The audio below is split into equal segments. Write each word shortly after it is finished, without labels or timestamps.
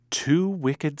two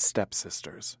wicked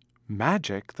stepsisters,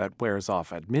 magic that wears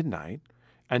off at midnight,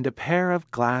 and a pair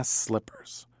of glass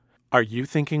slippers. Are you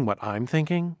thinking what I'm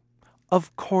thinking?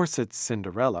 Of course it's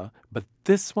Cinderella, but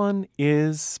this one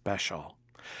is special.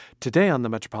 Today on the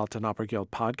Metropolitan Opera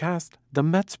Guild podcast, the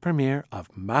Met's premiere of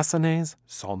Massenet's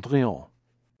Cendrillon.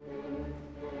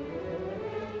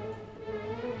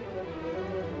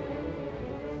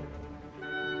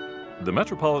 The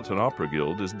Metropolitan Opera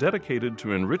Guild is dedicated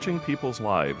to enriching people's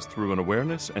lives through an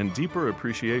awareness and deeper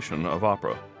appreciation of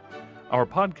opera. Our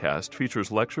podcast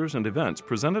features lectures and events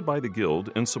presented by the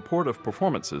Guild in support of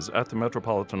performances at the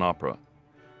Metropolitan Opera.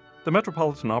 The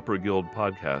Metropolitan Opera Guild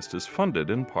podcast is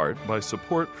funded in part by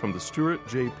support from the Stuart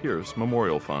J. Pierce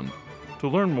Memorial Fund. To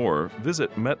learn more,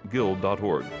 visit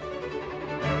metguild.org.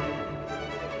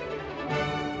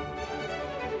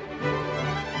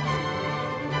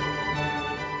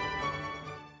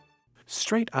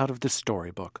 Straight out of the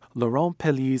storybook, Laurent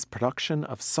Pelly's production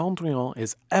of Cendrillon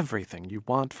is everything you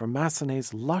want for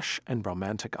Massenet's lush and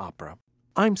romantic opera.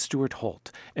 I'm Stuart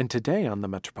Holt, and today on the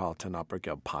Metropolitan Opera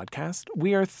Guild podcast,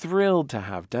 we are thrilled to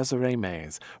have Desirée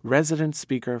Mays, resident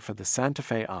speaker for the Santa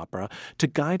Fe Opera, to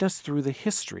guide us through the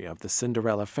history of the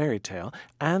Cinderella fairy tale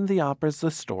and the operas the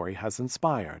story has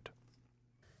inspired.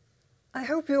 I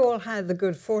hope you all had the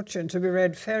good fortune to be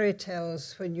read fairy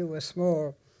tales when you were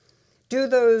small. Do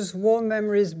those warm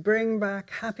memories bring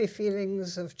back happy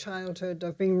feelings of childhood,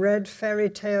 of being read fairy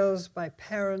tales by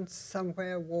parents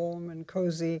somewhere warm and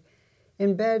cozy,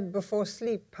 in bed before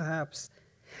sleep, perhaps?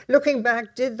 Looking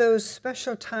back, did those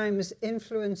special times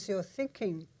influence your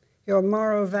thinking, your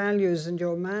moral values and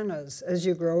your manners as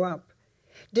you grow up?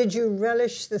 Did you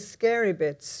relish the scary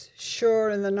bits,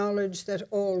 sure in the knowledge that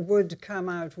all would come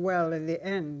out well in the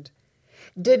end?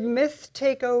 Did myth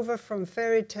take over from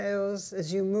fairy tales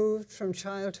as you moved from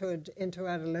childhood into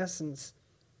adolescence?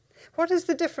 What is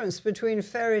the difference between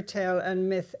fairy tale and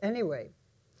myth anyway?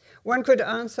 One could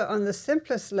answer on the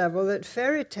simplest level that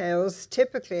fairy tales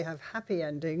typically have happy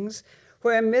endings,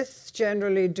 where myths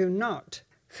generally do not.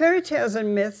 Fairy tales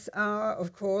and myths are,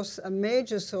 of course, a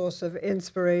major source of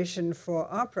inspiration for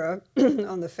opera.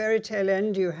 On the fairy tale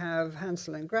end, you have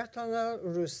Hansel and Gretel,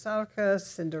 Rusalka,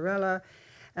 Cinderella,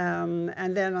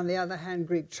 and then on the other hand,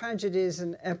 Greek tragedies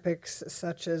and epics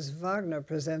such as Wagner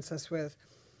presents us with.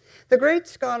 The great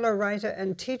scholar, writer,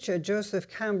 and teacher Joseph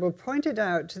Campbell pointed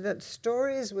out that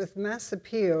stories with mass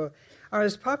appeal are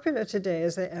as popular today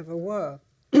as they ever were.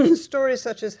 Stories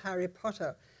such as Harry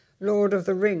Potter, Lord of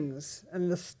the Rings,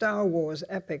 and the Star Wars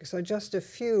epics are just a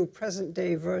few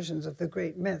present-day versions of the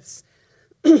great myths.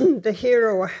 The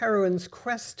hero or heroine's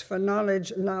quest for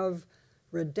knowledge, love,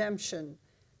 redemption,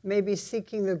 maybe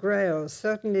seeking the Grail,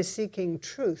 certainly seeking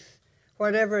truth,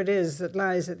 whatever it is that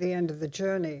lies at the end of the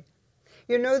journey.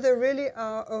 You know, there really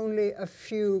are only a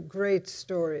few great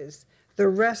stories. The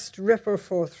rest ripple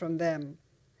forth from them.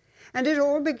 And it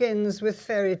all begins with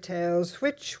fairy tales,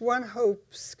 which one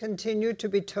hopes continue to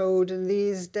be told in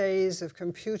these days of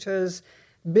computers,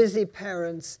 busy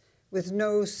parents, with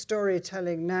no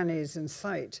storytelling nannies in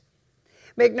sight.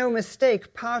 Make no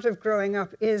mistake, part of growing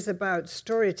up is about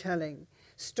storytelling.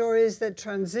 Stories that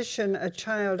transition a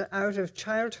child out of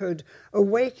childhood,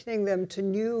 awakening them to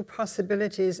new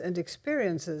possibilities and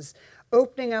experiences,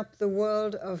 opening up the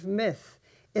world of myth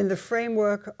in the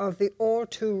framework of the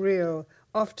all-too-real,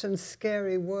 often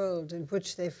scary world in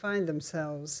which they find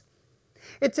themselves.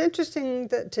 It's interesting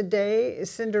that today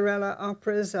Cinderella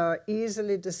operas are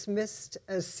easily dismissed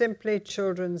as simply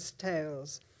children's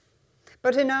tales.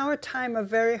 But in our time of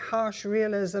very harsh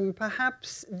realism,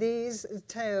 perhaps these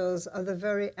tales are the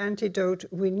very antidote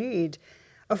we need,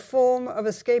 a form of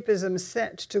escapism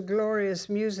set to glorious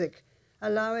music,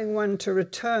 allowing one to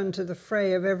return to the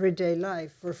fray of everyday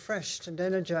life, refreshed and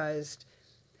energized.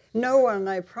 No one,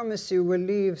 I promise you, will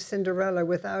leave Cinderella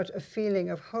without a feeling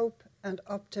of hope and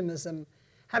optimism,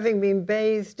 having been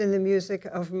bathed in the music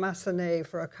of Massenet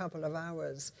for a couple of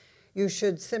hours. You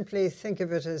should simply think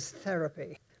of it as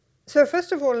therapy. So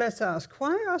first of all, let's ask,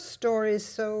 why are stories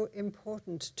so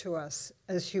important to us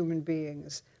as human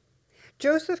beings?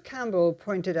 Joseph Campbell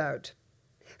pointed out,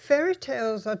 fairy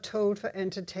tales are told for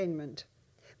entertainment.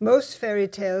 Most fairy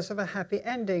tales have a happy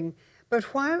ending, but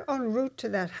while en route to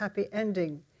that happy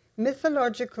ending,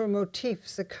 mythological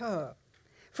motifs occur.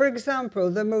 For example,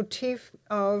 the motif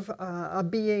of a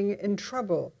being in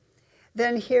trouble,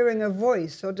 then hearing a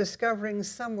voice or discovering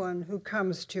someone who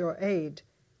comes to your aid.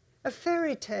 A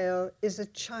fairy tale is a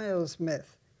child's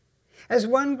myth. As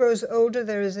one grows older,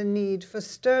 there is a need for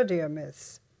sturdier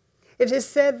myths. It is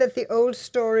said that the old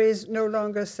stories no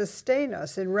longer sustain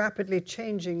us in rapidly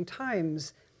changing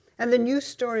times, and the new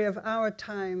story of our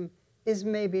time is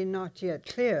maybe not yet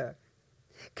clear.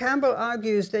 Campbell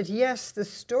argues that yes, the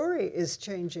story is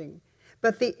changing,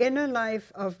 but the inner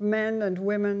life of men and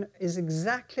women is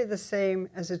exactly the same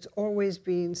as it's always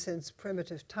been since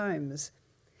primitive times.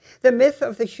 The myth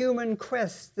of the human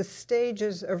quest, the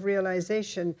stages of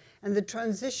realization, and the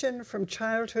transition from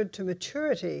childhood to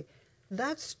maturity,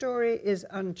 that story is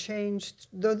unchanged,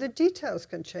 though the details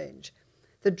can change.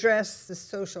 The dress, the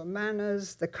social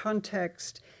manners, the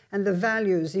context, and the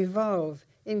values evolve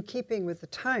in keeping with the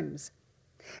times.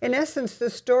 In essence, the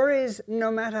stories,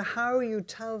 no matter how you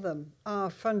tell them,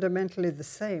 are fundamentally the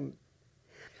same.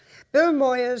 Bill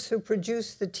Moyers, who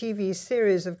produced the TV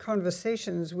series of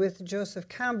Conversations with Joseph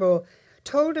Campbell,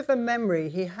 told of a memory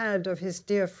he had of his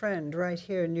dear friend right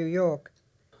here in New York.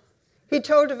 He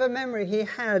told of a memory he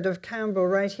had of Campbell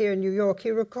right here in New York.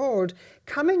 He recalled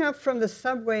coming up from the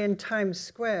subway in Times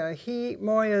Square. He,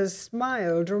 Moyers,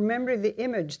 smiled, remembering the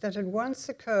image that had once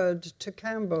occurred to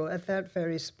Campbell at that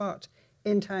very spot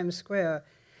in Times Square.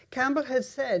 Campbell had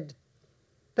said,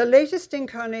 "The latest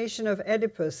incarnation of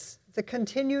Oedipus, the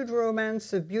continued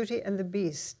romance of Beauty and the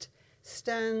Beast,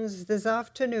 stands this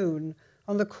afternoon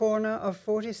on the corner of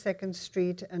 42nd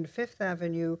Street and 5th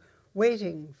Avenue,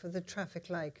 waiting for the traffic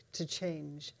light to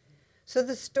change." So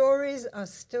the stories are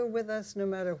still with us no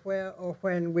matter where or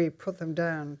when we put them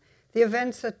down. The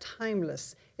events are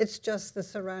timeless. It's just the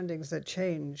surroundings that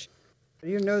change.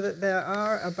 You know that there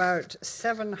are about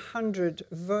 700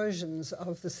 versions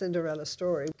of the Cinderella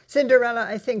story. Cinderella,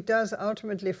 I think, does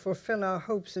ultimately fulfill our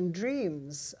hopes and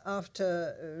dreams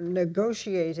after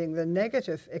negotiating the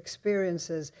negative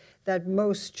experiences that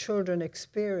most children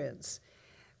experience.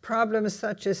 Problems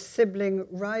such as sibling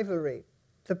rivalry,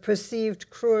 the perceived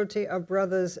cruelty of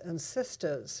brothers and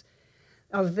sisters,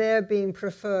 of their being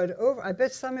preferred over. I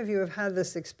bet some of you have had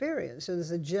this experience. So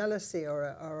there's a jealousy or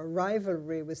a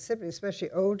rivalry with siblings, especially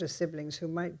older siblings who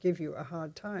might give you a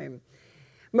hard time.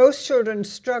 Most children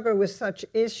struggle with such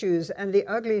issues, and the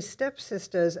ugly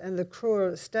stepsisters and the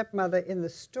cruel stepmother in the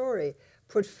story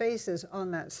put faces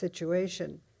on that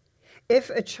situation. If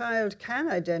a child can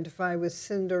identify with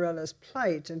Cinderella's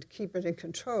plight and keep it in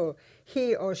control,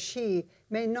 he or she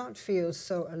may not feel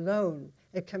so alone.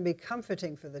 It can be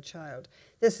comforting for the child.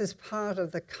 This is part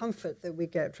of the comfort that we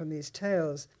get from these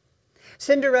tales.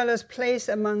 Cinderella's place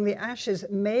among the ashes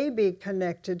may be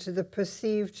connected to the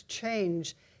perceived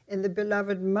change in the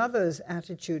beloved mother's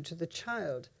attitude to the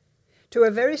child. To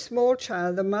a very small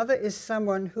child, the mother is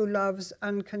someone who loves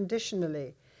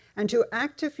unconditionally and who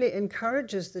actively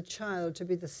encourages the child to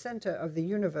be the center of the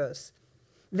universe.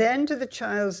 Then, to the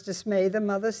child's dismay, the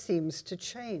mother seems to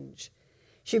change.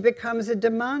 She becomes a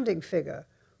demanding figure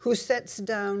who sets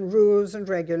down rules and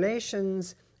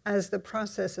regulations as the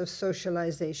process of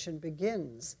socialization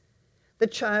begins. The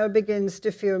child begins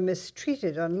to feel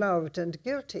mistreated, unloved, and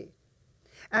guilty.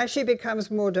 As she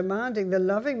becomes more demanding, the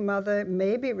loving mother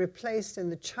may be replaced in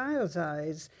the child's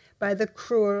eyes by the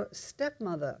cruel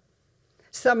stepmother,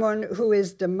 someone who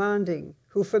is demanding,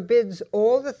 who forbids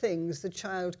all the things the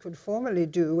child could formerly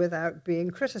do without being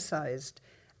criticized,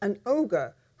 an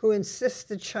ogre who insists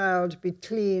the child be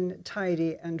clean,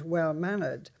 tidy, and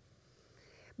well-mannered.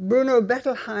 Bruno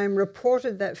Bettelheim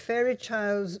reported that fairy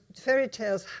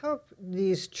tales help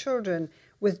these children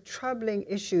with troubling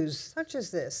issues such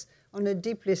as this on a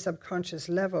deeply subconscious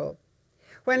level.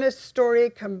 When a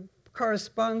story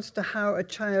corresponds to how a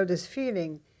child is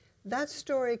feeling, that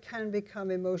story can become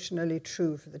emotionally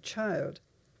true for the child.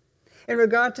 In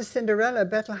regard to Cinderella,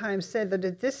 Bettelheim said that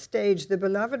at this stage, the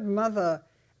beloved mother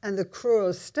and the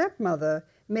cruel stepmother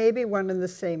may be one and the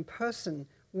same person,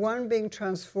 one being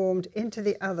transformed into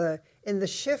the other in the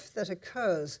shift that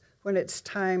occurs when it's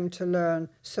time to learn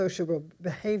sociable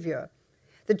behavior.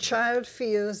 The child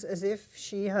feels as if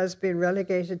she has been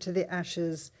relegated to the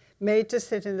ashes, made to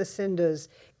sit in the cinders,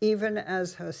 even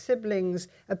as her siblings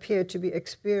appear to be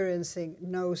experiencing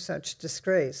no such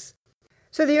disgrace.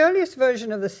 So the earliest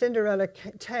version of the Cinderella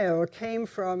tale came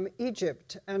from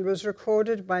Egypt and was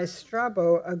recorded by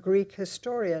Strabo, a Greek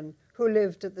historian who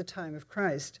lived at the time of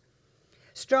Christ.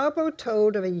 Strabo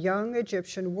told of a young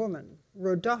Egyptian woman,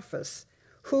 Rhodopis,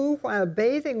 who, while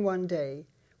bathing one day,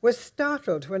 was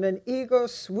startled when an eagle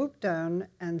swooped down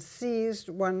and seized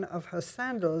one of her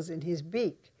sandals in his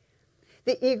beak.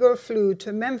 The eagle flew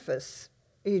to Memphis,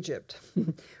 Egypt,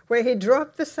 where he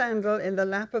dropped the sandal in the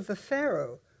lap of the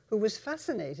pharaoh, who was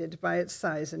fascinated by its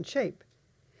size and shape.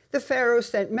 The pharaoh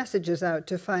sent messengers out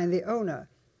to find the owner.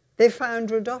 They found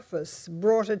Rhodopis,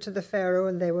 brought it to the pharaoh,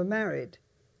 and they were married.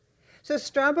 So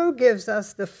Strabo gives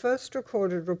us the first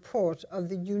recorded report of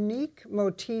the unique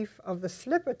motif of the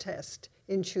slipper test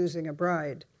in choosing a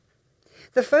bride.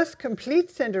 The first complete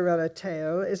Cinderella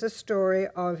tale is a story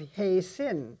of He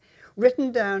Sin,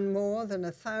 written down more than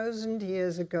 1,000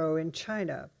 years ago in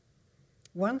China.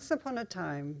 Once upon a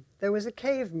time, there was a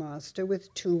cave master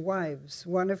with 2 wives,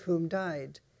 one of whom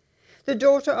died. The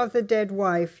daughter of the dead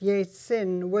wife, Ye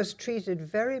Sin, was treated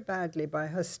very badly by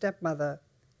her stepmother.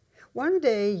 One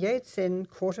day, Ye Sin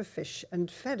caught a fish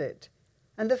and fed it,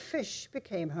 and the fish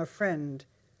became her friend.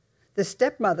 The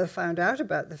stepmother found out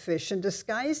about the fish and,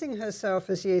 disguising herself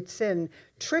as Ye Sin,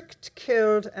 tricked,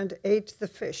 killed, and ate the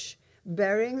fish,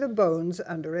 burying the bones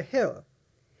under a hill.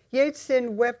 Ye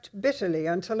Sin wept bitterly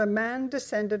until a man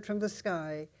descended from the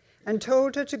sky and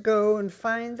told her to go and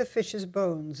find the fish's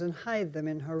bones and hide them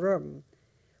in her room.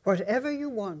 Whatever you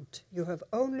want, you have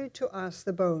only to ask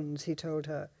the bones, he told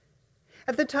her.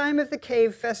 At the time of the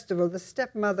cave festival, the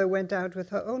stepmother went out with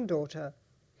her own daughter.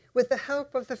 With the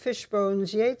help of the fish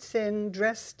bones, Ye Sin,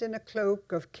 dressed in a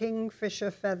cloak of kingfisher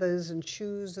feathers and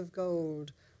shoes of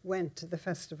gold, went to the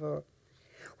festival.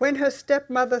 When her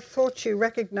stepmother thought she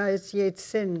recognized Ye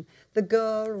Sin, the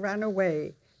girl ran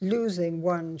away, losing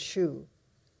one shoe.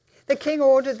 The king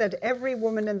ordered that every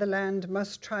woman in the land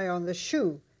must try on the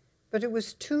shoe, but it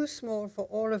was too small for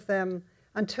all of them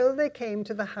until they came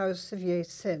to the house of Ye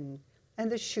Sin,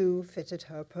 and the shoe fitted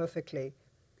her perfectly.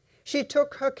 She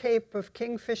took her cape of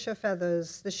kingfisher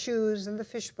feathers, the shoes, and the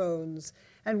fish bones,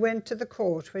 and went to the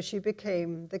court where she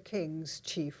became the king's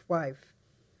chief wife.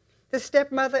 The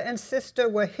stepmother and sister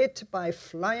were hit by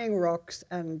flying rocks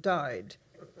and died.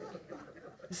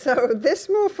 So this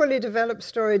more fully developed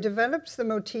story develops the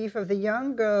motif of the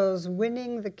young girls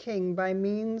winning the king by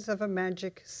means of a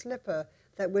magic slipper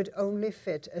that would only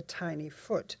fit a tiny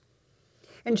foot.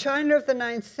 In China of the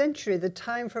 9th century, the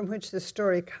time from which the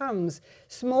story comes,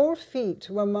 small feet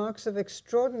were marks of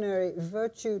extraordinary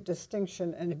virtue,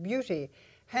 distinction, and beauty.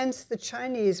 Hence the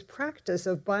Chinese practice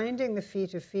of binding the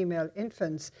feet of female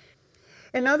infants.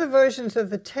 In other versions of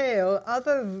the tale,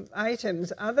 other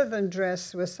items other than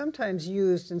dress were sometimes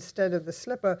used instead of the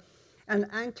slipper. An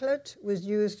anklet was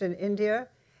used in India,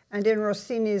 and in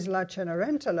Rossini's La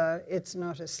Cenerentola, it's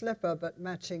not a slipper, but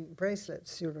matching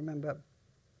bracelets, you'll remember.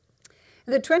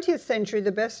 In the 20th century,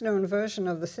 the best-known version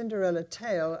of the Cinderella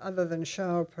tale, other than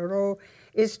Charles Perrault,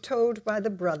 is told by the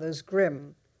brothers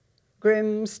Grimm.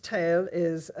 Grimm's tale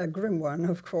is a grim one,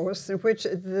 of course, in which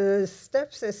the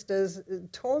stepsisters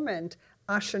torment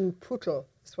Aschenputtel,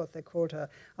 is what they called her,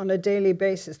 on a daily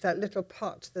basis, that little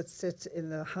pot that sits in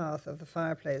the hearth of the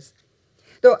fireplace.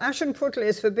 Though Aschenputtel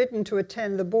is forbidden to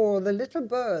attend the ball, the little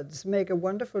birds make a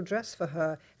wonderful dress for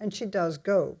her, and she does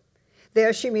go.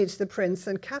 There she meets the prince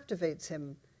and captivates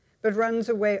him, but runs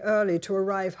away early to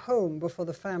arrive home before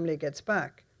the family gets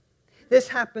back. This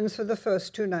happens for the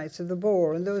first 2 nights of the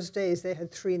ball. In those days, they had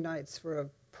 3 nights for a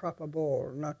proper ball,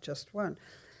 not just one.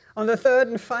 On the 3rd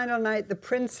and final night, the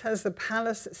prince has the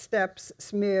palace steps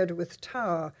smeared with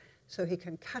tar so he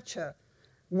can catch her,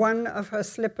 one of her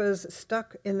slippers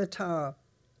stuck in the tar.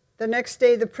 The next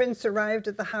day, the prince arrived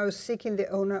at the house seeking the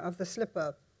owner of the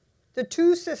slipper. The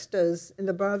 2 sisters in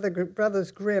the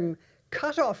Brothers Grimm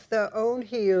cut off their own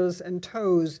heels and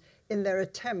toes in their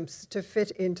attempts to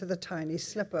fit into the tiny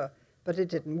slipper, but it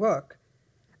didn't work.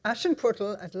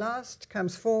 Aschenputtel at last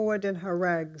comes forward in her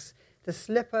rags. The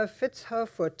slipper fits her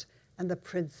foot, and the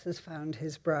prince has found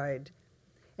his bride.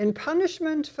 In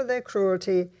punishment for their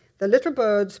cruelty, the little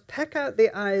birds peck out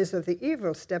the eyes of the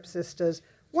evil stepsisters,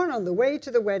 one on the way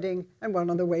to the wedding and one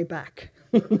on the way back.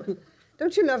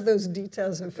 Don't you love those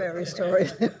details in fairy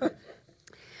stories?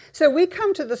 So we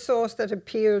come to the source that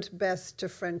appealed best to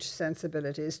French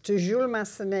sensibilities, to Jules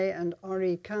Massenet and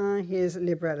Henri Quint, his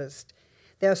librettist.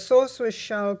 Their source was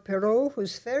Charles Perrault,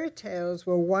 whose fairy tales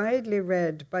were widely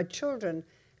read by children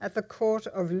at the court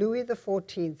of Louis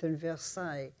XIV in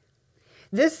Versailles.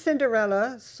 This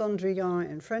Cinderella, Cendrillon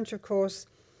in French, of course,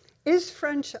 is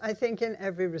French, I think, in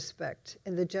every respect,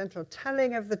 in the gentle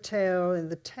telling of the tale, in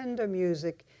the tender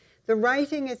music. The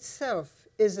writing itself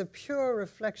is a pure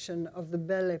reflection of the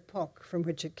Belle Époque from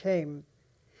which it came.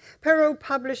 Perrault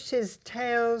published his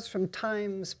tales from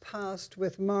times past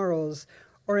with morals,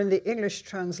 or in the English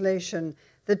translation,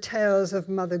 The Tales of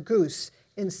Mother Goose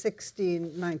in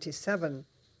 1697.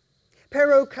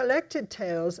 Perrault collected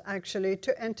tales, actually,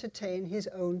 to entertain his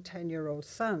own 10-year-old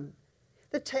son.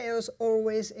 The tales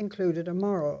always included a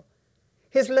moral.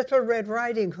 His Little Red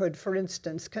Riding Hood, for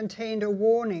instance, contained a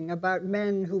warning about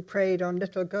men who preyed on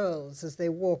little girls as they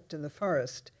walked in the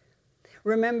forest.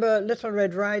 Remember, Little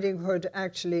Red Riding Hood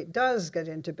actually does get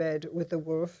into bed with the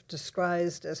wolf,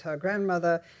 disguised as her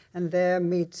grandmother, and there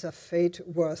meets a fate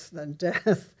worse than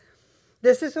death.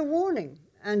 This is a warning,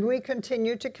 and we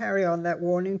continue to carry on that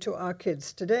warning to our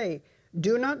kids today.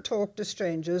 Do not talk to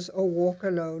strangers or walk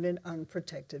alone in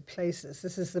unprotected places.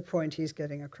 This is the point he's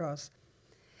getting across.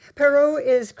 Perrault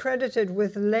is credited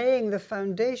with laying the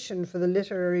foundation for the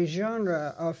literary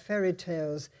genre of fairy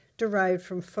tales derived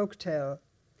from folktale.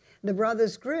 The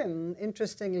Brothers Grimm,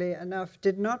 interestingly enough,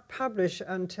 did not publish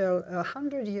until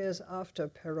 100 years after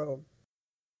Perrault.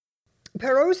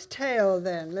 Perrault's tale,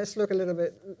 then, let's look a little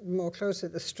bit more closely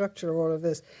at the structure of all of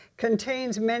this,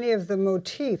 contains many of the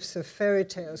motifs of fairy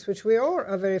tales, which we all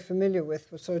are very familiar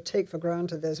with, we sort of take for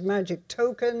granted. There's magic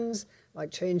tokens, like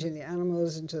changing the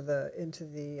animals into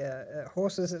the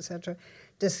horses, etc.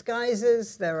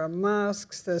 Disguises, there are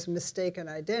masks, there's mistaken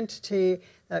identity,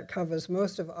 that covers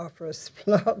most of opera's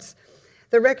plots.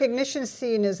 The recognition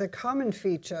scene is a common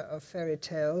feature of fairy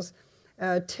tales.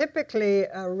 Typically,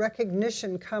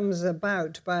 recognition comes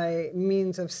about by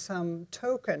means of some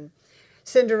token.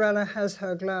 Cinderella has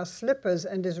her glass slippers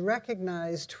and is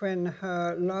recognized when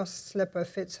her lost slipper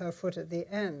fits her foot at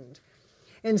the end.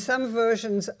 In some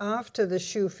versions, after the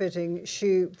shoe fitting,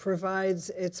 she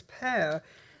provides its pair,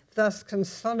 thus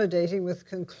consolidating with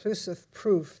conclusive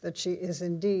proof that she is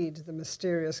indeed the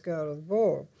mysterious girl of the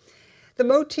ball. The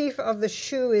motif of the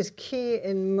shoe is key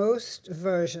in most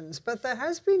versions, but there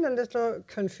has been a little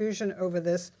confusion over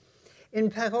this. In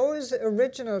Perrault's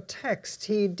original text,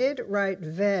 he did write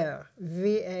ver,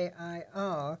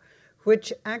 V-A-I-R,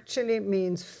 which actually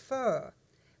means fur,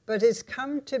 but it's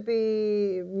come to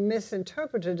be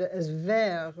misinterpreted as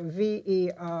ver,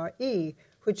 V-E-R-E,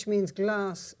 which means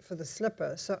glass for the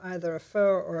slipper, so either a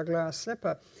fur or a glass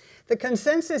slipper. The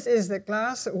consensus is that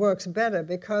glass works better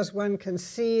because one can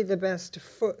see the best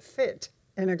fit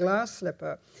in a glass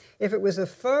slipper. If it was a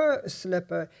fur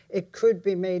slipper, it could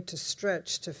be made to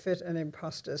stretch to fit an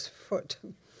imposter's foot.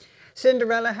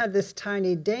 Cinderella had this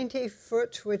tiny, dainty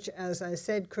foot, which, as I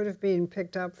said, could have been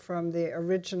picked up from the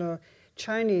original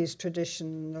Chinese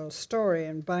traditional story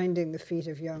in binding the feet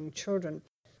of young children.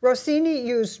 Rossini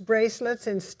used bracelets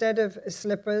instead of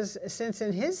slippers, since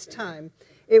in his time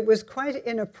it was quite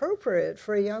inappropriate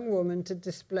for a young woman to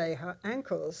display her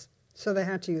ankles, so they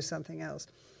had to use something else.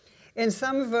 In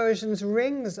some versions,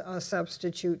 rings are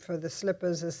substitute for the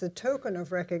slippers as the token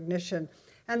of recognition,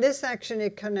 and this actually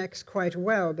connects quite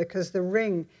well because the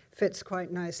ring fits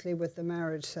quite nicely with the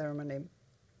marriage ceremony.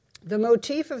 The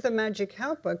motif of the magic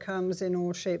helper comes in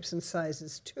all shapes and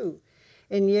sizes too.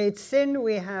 In Yeatsin,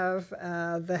 we have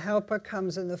the helper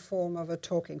comes in the form of a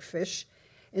talking fish.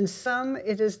 In some,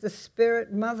 it is the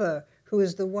spirit mother who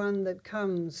is the one that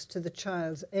comes to the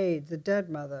child's aid, the dead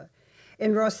mother.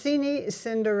 In Rossini,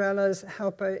 Cinderella's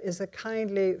helper is a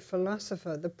kindly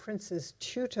philosopher, the prince's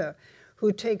tutor,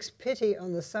 who takes pity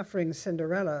on the suffering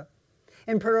Cinderella.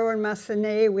 In Perrault and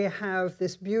Massenet, we have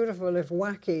this beautiful, if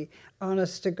wacky,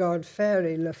 honest-to-God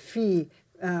fairy, La Fille,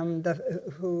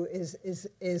 who is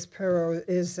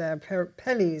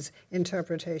Pelly's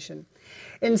interpretation.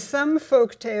 In some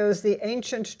folk tales, the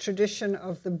ancient tradition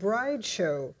of the bride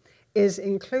show is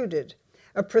included,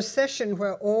 a procession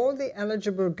where all the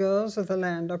eligible girls of the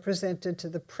land are presented to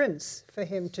the prince for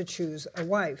him to choose a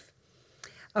wife.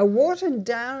 A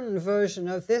watered-down version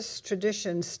of this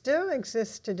tradition still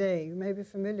exists today, you may be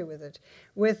familiar with it,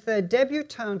 with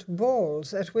debutante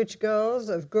balls at which girls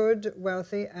of good,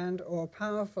 wealthy, and/or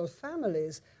powerful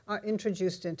families are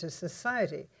introduced into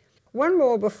society. One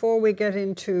more before we get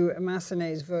into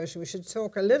Massenet's version. We should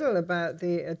talk a little about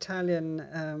the Italian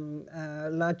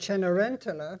La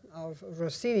Cenerentola of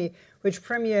Rossini, which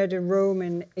premiered in Rome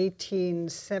in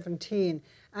 1817.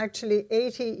 Actually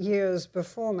 80 years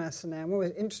before Massenet. I'm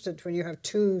always interested when you have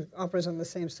two operas on the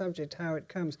same subject, how it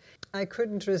comes. I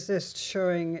couldn't resist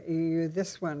showing you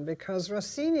this one because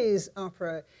Rossini's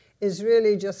opera is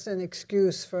really just an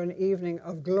excuse for an evening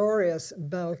of glorious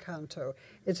bel canto.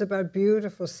 It's about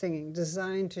beautiful singing,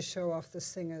 designed to show off the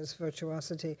singer's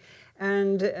virtuosity.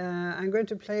 And I'm going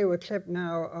to play you a clip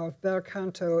now of bel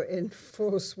canto in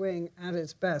full swing at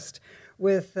its best,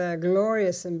 with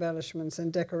glorious embellishments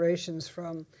and decorations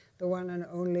from the one and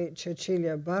only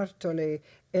Cecilia Bartoli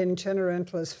in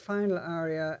Cenerentola's final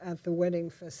aria at the wedding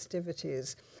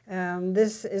festivities.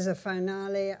 This is a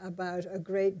finale about a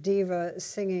great diva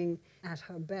singing at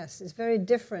her best. It's very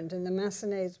different. In the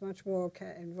Massenet, it's much more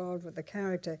involved with the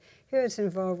character. Here it's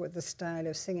involved with the style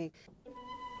of singing.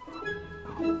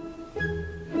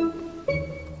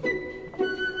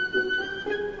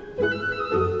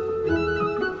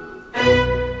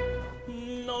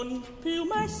 Non più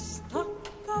mai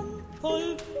staccanto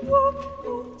il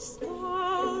fuoco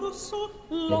staro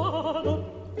sulla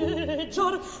notte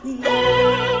giornale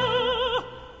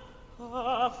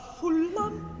a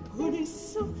fullampoli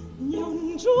sogni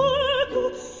un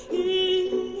gioco in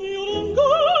lungo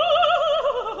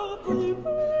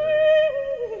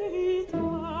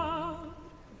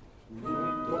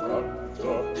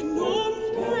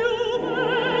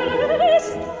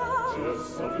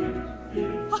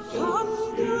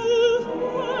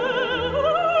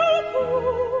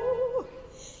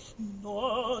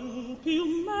non più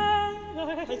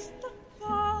me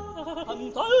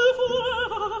staccanto al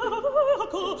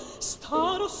fuoco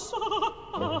starò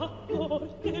solo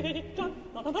che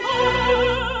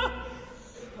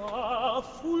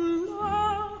affullando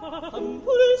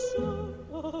il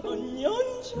sogno un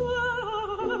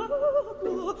gioco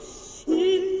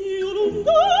il mio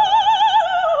lungo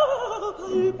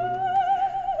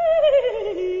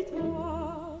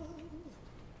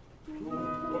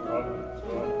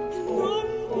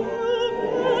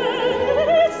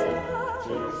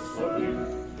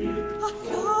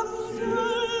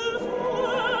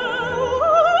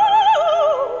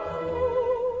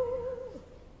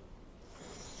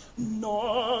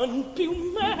non più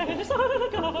me sarà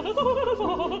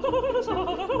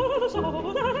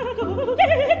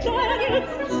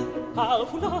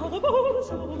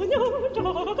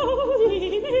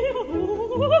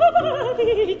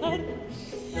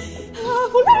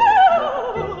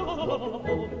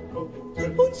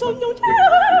un sogno un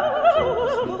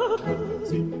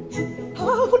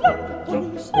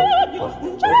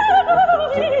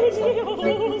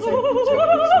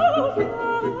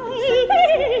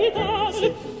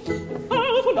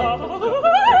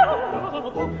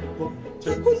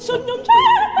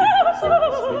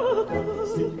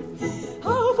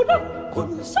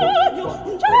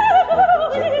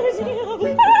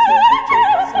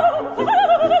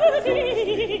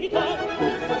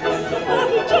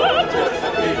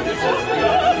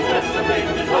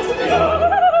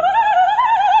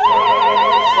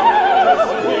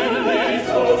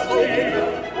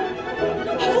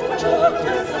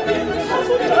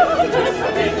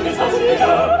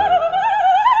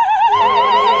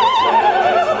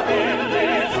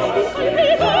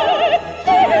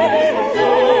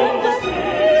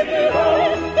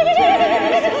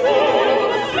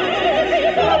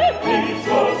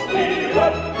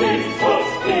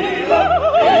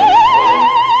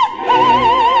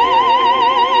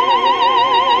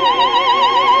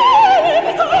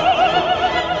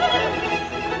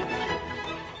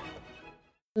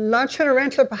La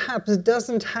Cenerentola perhaps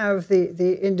doesn't have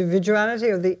the individuality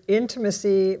or the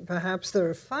intimacy, perhaps the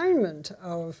refinement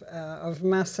of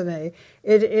Massenet.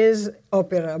 It is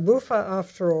opera buffa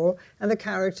after all, and the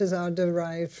characters are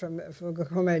derived from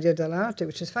Commedia dell'arte,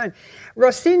 which is fine.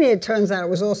 Rossini, it turns out,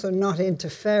 was also not into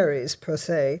fairies per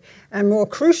se, and more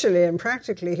crucially and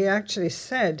practically, he actually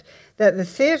said that the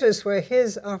theatres where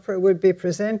his opera would be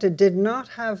presented did not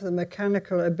have the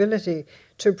mechanical ability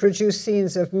to produce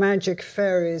scenes of magic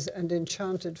fairies and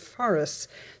enchanted forests.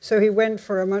 So he went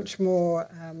for a much more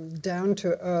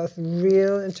down-to-earth,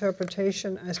 real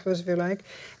interpretation, I suppose, if you like.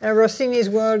 Rossini's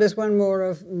world is one more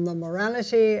of the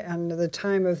morality and the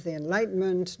time of the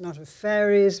Enlightenment, not of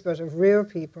fairies, but of real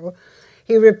people.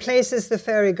 He replaces the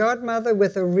fairy godmother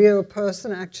with a real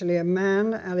person, actually a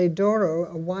man, Alidoro,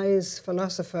 a wise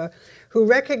philosopher, who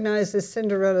recognizes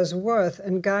Cinderella's worth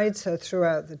and guides her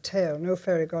throughout the tale. No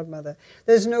fairy godmother.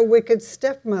 There's no wicked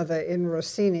stepmother in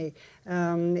Rossini,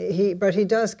 but he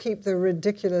does keep the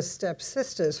ridiculous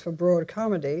stepsisters for broad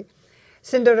comedy.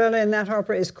 Cinderella in that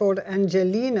opera is called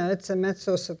Angelina. It's a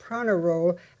mezzo-soprano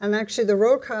role, and actually the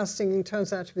role casting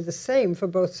turns out to be the same for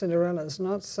both Cinderellas,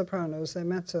 not sopranos, they're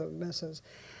mezzos.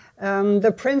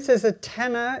 The prince is a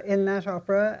tenor in that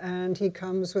opera, and he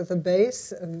comes with a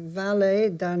bass, a valet,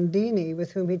 Dandini,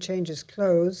 with whom he changes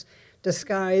clothes,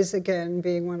 disguise, again,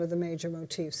 being one of the major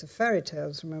motifs of fairy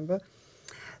tales, remember?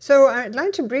 So I'd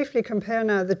like to briefly compare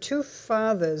now the two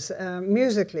fathers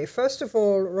musically. First of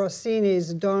all,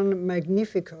 Rossini's Don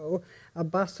Magnifico, a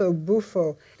basso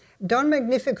buffo. Don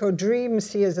Magnifico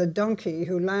dreams he is a donkey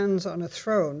who lands on a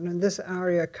throne, and this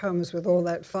aria comes with all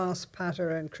that fast patter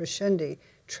and crescendi,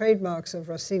 trademarks of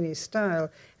Rossini's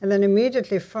style, and then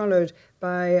immediately followed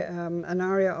by an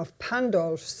aria of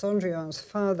Pandolf, Cendrillon's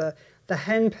father, the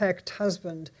henpecked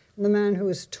husband, the man who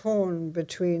is torn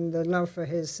between the love for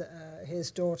his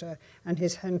daughter and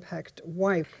his henpecked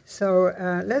wife. So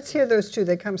let's hear those two.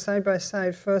 They come side by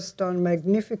side, first Don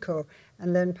Magnifico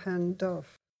and then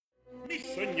Pandolf. Mi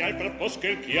sogna il fosco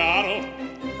il chiaro.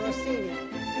 Rossini.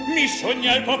 Mi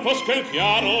sogna il fosco il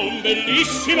chiaro, un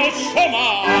bellissimo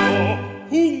somaro.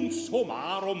 Un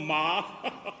somaro ma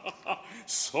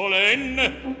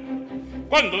solenne.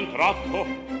 Quando un tratto,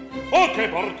 oh che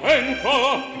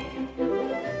portento!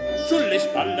 Sulle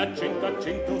spalle a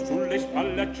cento, sulle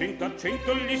spalle a cento,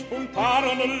 gli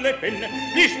spuntarono le penne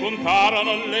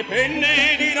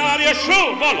ed in aria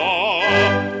scivolò.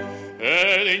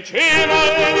 Ed in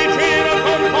cima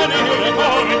campanile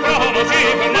come il trono si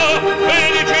fermò,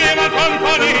 ed in cima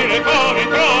campanile come il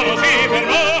trono si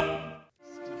fermò.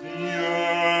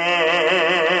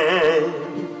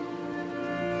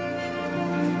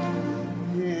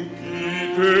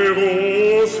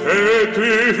 quitterons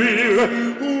cette ville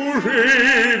où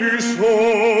j'ai dû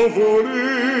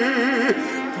s'envoler,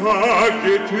 ta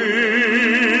gaieté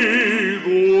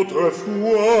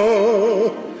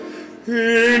d'autrefois,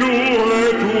 et nous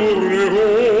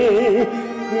retournerons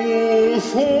au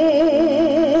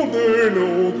fond de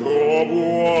nos grands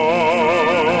bois.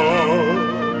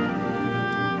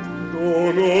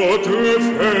 Dans notre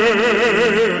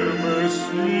ferme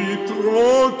si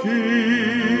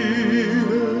tranquille,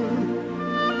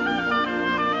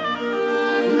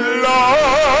 là,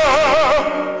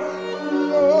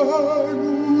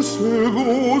 nous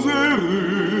serons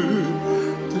heureux,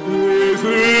 très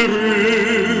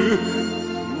heureux,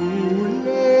 tous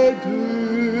les deux.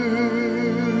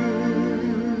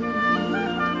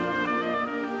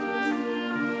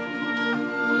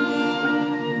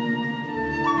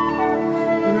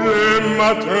 Le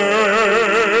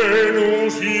matin,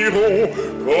 nous irons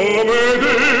comme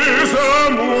des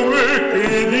amoureux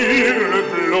pénir le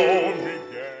plan du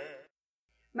guet.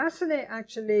 Massenet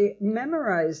actually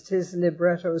memorized his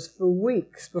librettos for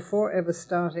weeks before ever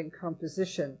starting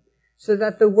composition, so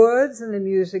that the words and the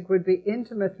music would be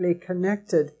intimately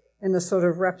connected in a sort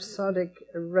of rhapsodic,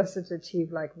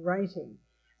 recitative-like writing.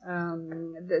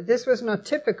 This was not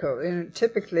typical.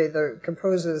 Typically, the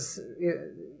composer's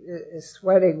is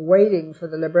sweating, waiting for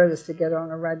the librettist to get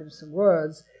on and write him some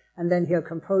words, and then he'll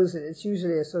compose it. It's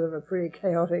usually a sort of a pretty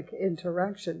chaotic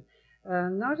interaction.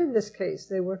 Not in this case.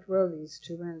 They worked well, these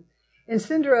two men. In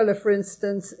Cinderella, for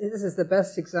instance, this is the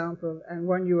best example, and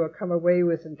one you will come away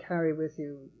with and carry with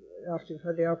you after you've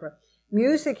heard the opera.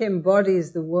 Music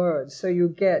embodies the words, so you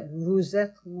get, vous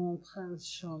êtes mon prince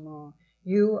charmant,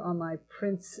 you are my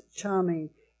prince charming,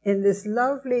 in this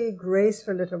lovely,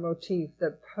 graceful little motif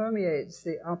that permeates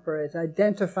the opera. It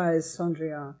identifies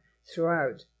Cendrillon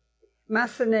throughout.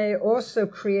 Massenet also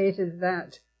created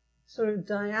that sort of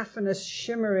diaphanous,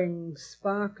 shimmering,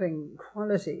 sparkling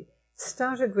quality. It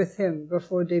started with him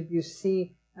before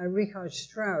Debussy and Richard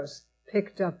Strauss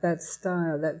picked up that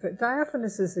style. That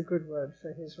diaphanous is a good word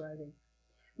for his writing.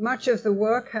 Much of the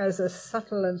work has a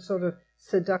subtle and sort of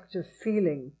seductive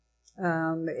feeling.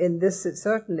 In this, it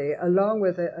certainly, along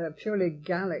with a purely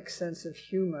Gallic sense of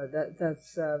humor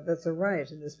that's a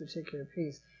right in this particular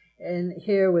piece. And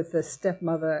here with the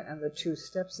stepmother and the two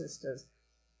stepsisters.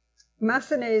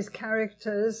 Massenet's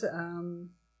characters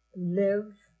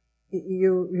live.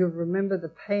 You remember the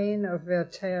pain of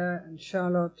Werther and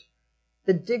Charlotte,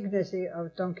 the dignity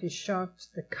of Don Quixote,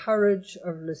 the courage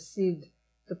of Le Cid,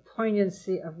 the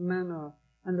poignancy of Manon,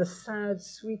 and the sad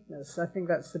sweetness. I think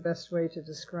that's the best way to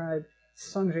describe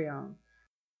Cendrillon.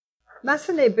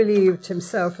 Massenet believed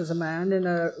himself as a man in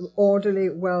an orderly,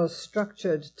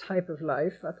 well-structured type of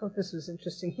life. I thought this was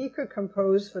interesting. He could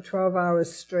compose for 12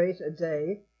 hours straight a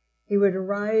day. He would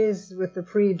rise with the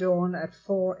pre-dawn at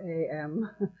 4 a.m.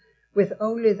 with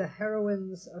only the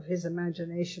heroines of his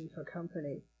imagination for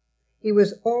company. He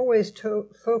was always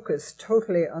focused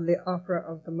totally on the opera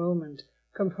of the moment,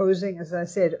 composing, as I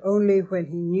said, only when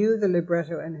he knew the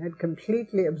libretto and had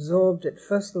completely absorbed it,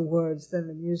 first the words, then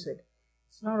the music.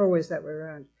 It's not always that way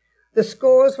around. The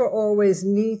scores were always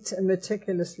neat and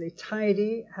meticulously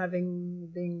tidy, having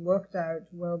been worked out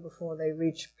well before they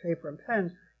reached paper and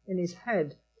pen in his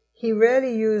head. He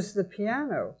rarely used the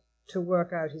piano to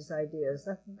work out his ideas.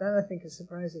 That I think is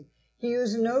surprising. He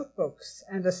used notebooks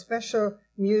and a special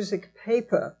music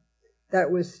paper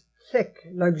that was thick,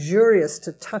 luxurious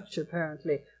to touch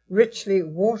apparently, richly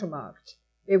watermarked.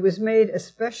 It was made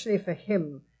especially for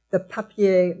him, the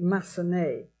papier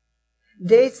Massenet.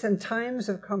 Dates and times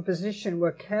of composition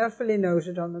were carefully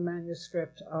noted on the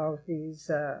manuscript of these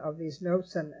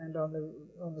notes and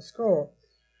on the score.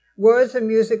 Words and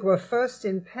music were first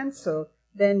in pencil,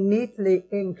 then neatly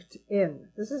inked in.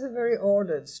 This is a very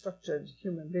ordered, structured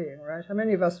human being, right? How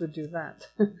many of us would do that?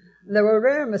 There were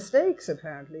rare mistakes,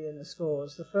 apparently, in the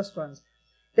scores, the first ones.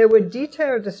 There were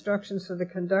detailed instructions for the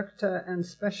conductor, and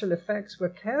special effects were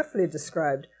carefully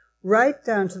described, right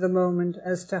down to the moment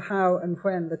as to how and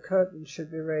when the curtain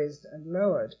should be raised and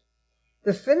lowered.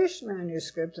 The finished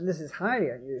manuscript, and this is highly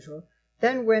unusual,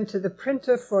 then went to the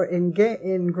printer for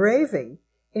engraving,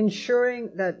 ensuring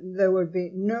that there would be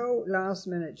no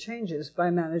last-minute changes by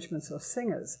managements or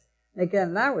singers.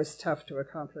 Again, that was tough to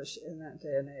accomplish in that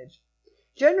day and age.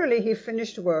 Generally, he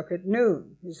finished work at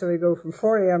noon, so he'd go from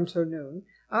 4 a.m. till noon.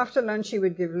 After lunch, he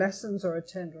would give lessons or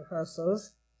attend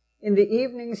rehearsals. In the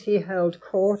evenings, he held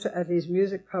court at his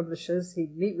music publishers.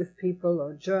 He'd meet with people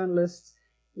or journalists.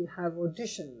 He'd have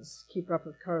auditions, keep up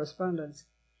with correspondence.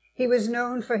 He was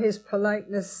known for his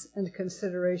politeness and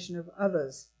consideration of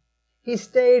others. He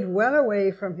stayed well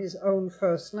away from his own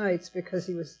first nights because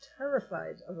he was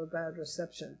terrified of a bad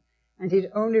reception, and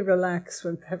he'd only relax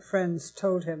when friends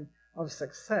told him of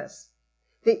success.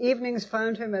 The evenings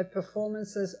found him at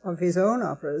performances of his own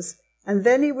operas, and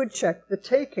then he would check the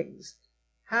takings.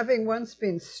 Having once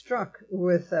been struck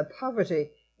with poverty,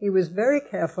 he was very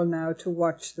careful now to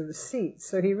watch the receipts,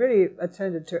 so he really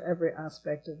attended to every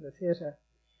aspect of the theatre.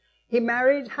 He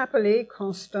married happily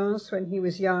Constance when he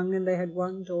was young, and they had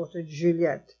one daughter,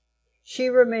 Juliette. She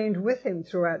remained with him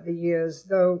throughout the years,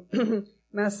 though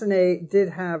Massenet did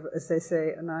have, as they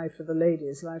say, an eye for the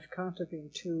ladies. Life can't have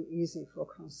been too easy for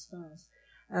Constance.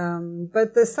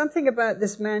 But there's something about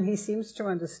this man, he seems to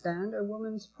understand a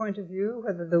woman's point of view,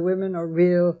 whether the women are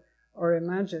real or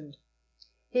imagined.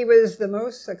 He was the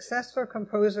most successful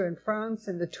composer in France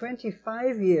in the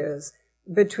 25 years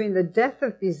between the death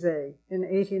of Bizet in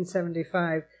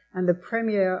 1875 and the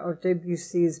premiere of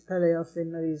Debussy's Pelléas et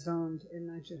Mélisande in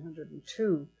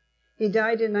 1902. He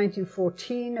died in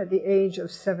 1914 at the age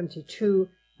of 72,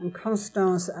 and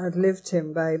Constance outlived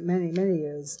him by many, many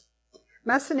years.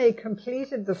 Massenet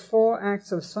completed the 4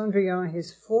 acts of Cendrillon,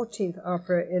 his 14th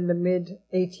opera, in the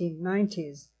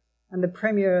mid-1890s, and the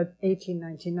premiere in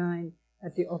 1899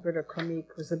 at the Opéra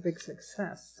Comique was a big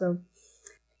success. So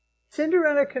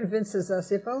Cinderella convinces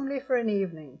us, if only for an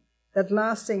evening, that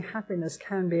lasting happiness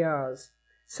can be ours.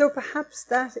 So perhaps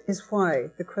that is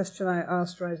why, the question I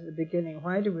asked right at the beginning,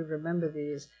 why do we remember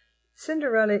these?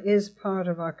 Cinderella is part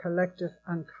of our collective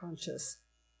unconscious,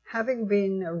 having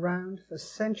been around for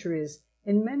centuries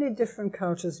in many different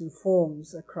cultures and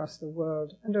forms across the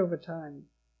world and over time.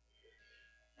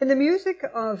 In the music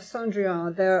of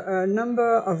Cendrillon, there are a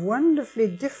number of wonderfully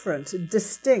different,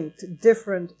 distinct,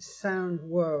 different sound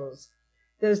worlds.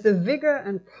 There's the vigor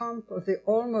and pomp of the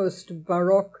almost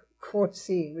Baroque court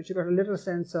scene, which you got a little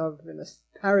sense of in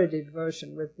a parodied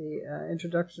version with the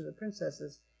introduction of the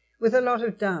princesses, with a lot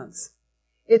of dance.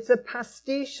 It's a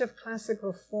pastiche of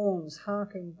classical forms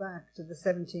harking back to the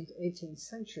 17th, 18th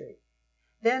century.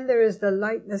 Then there is the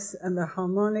lightness and the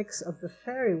harmonics of the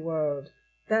fairy world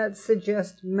that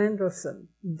suggest Mendelssohn,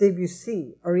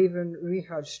 Debussy, or even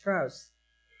Richard Strauss.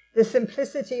 The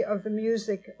simplicity of the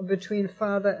music between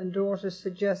father and daughter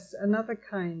suggests another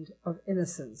kind of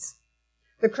innocence.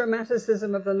 The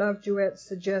chromaticism of the love duet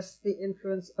suggests the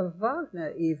influence of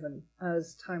Wagner even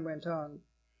as time went on.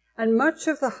 And much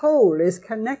of the whole is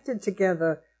connected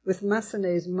together with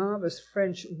Massenet's marvelous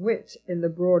French wit in the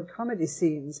broad comedy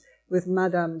scenes with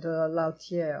Madame de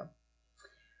l'Altière.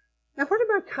 Now, what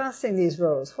about casting these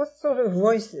roles? What sort of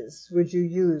voices would you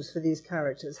use for these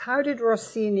characters? How did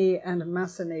Rossini and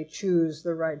Massenet choose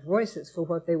the right voices for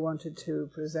what they wanted to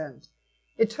present?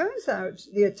 It turns out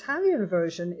the Italian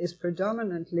version is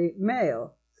predominantly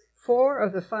male. 4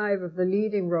 of the 5 of the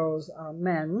leading roles are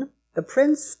men: the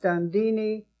Prince,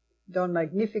 Dandini, Don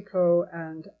Magnifico,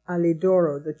 and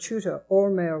Alidoro, the tutor, all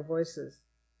male voices.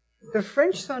 The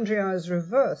French Cendrillon is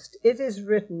reversed. It is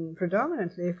written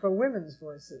predominantly for women's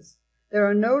voices. There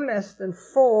are no less than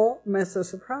 4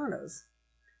 mezzo-sopranos.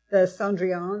 There's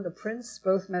Cendrillon, the Prince,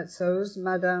 both mezzos,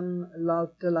 Madame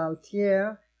de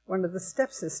l'Altière, one of the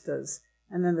stepsisters,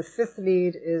 and then the 5th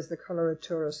lead is the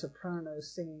coloratura soprano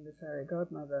singing the fairy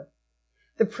godmother.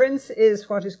 The Prince is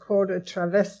what is called a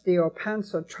travesti or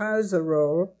pants or trouser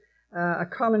role, a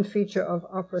common feature of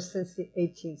opera since the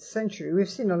 18th century. We've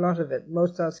seen a lot of it.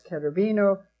 Mozart's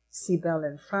Cherubino, Cybele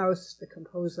in Faust, the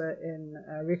composer in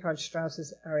Richard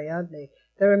Strauss's Ariadne.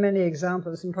 There are many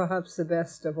examples, and perhaps the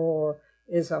best of all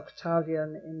is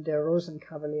Octavian in Der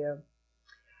Rosenkavalier.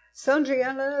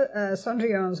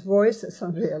 Cendrillon's voice,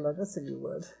 Cendrilla, that's a new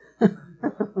word.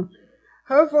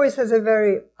 Her voice has a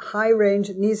very high range.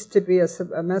 It needs to be a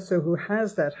mezzo who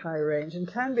has that high range and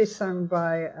can be sung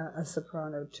by a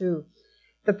soprano too.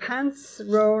 The pants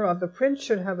role of the Prince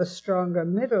should have a stronger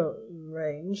middle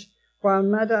range, while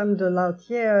Madame de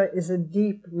l'Altière is a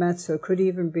deep mezzo, could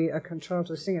even be a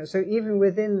contralto singer. So even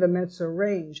within the mezzo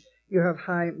range, you have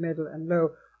high, middle, and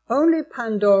low. Only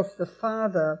Pandolf, the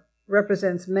father,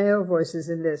 represents male voices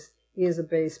in this. He is a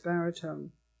bass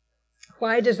baritone.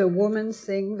 Why does a woman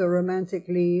sing the romantic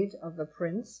lead of the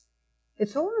Prince?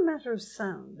 It's all a matter of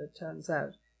sound, it turns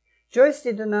out. Joyce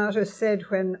DiDonato said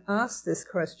when asked this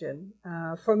question,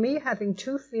 for me, having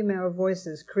 2 female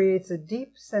voices creates a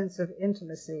deep sense of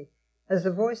intimacy as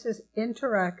the voices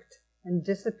interact and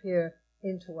disappear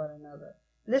into one another.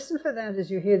 Listen for that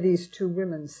as you hear these 2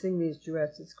 women sing these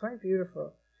duets. It's quite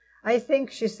beautiful. I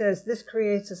think, she says, this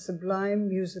creates a sublime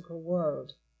musical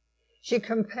world. She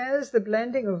compares the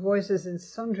blending of voices in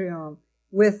Cendrillon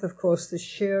with, of course, the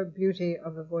sheer beauty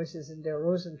of the voices in Der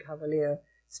Rosenkavalier,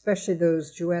 especially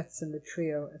those duets in the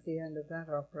trio at the end of that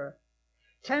opera.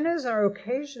 Tenors are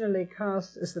occasionally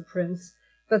cast as the prince,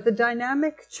 but the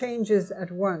dynamic changes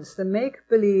at once. The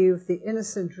make-believe, the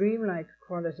innocent, dreamlike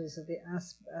qualities of the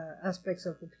aspects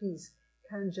of the piece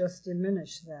can just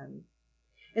diminish then.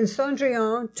 In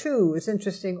Cendrillon, too, it's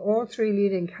interesting, all three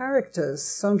leading characters,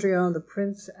 Cendrillon, the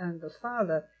prince, and the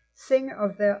father, sing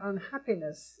of their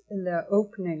unhappiness in their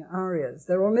opening arias.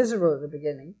 They're all miserable at the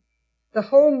beginning. The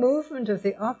whole movement of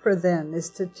the opera, then, is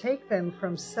to take them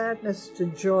from sadness to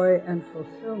joy and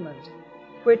fulfillment,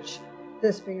 which,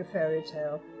 this being a fairy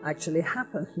tale, actually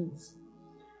happens.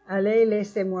 Allez,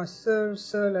 laissez-moi seul,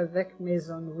 seul avec mes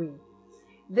ennuis.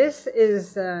 This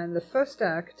is in the first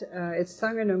act. It's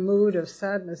sung in a mood of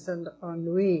sadness and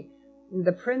ennui.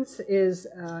 The prince is,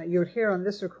 you'll hear on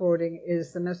this recording,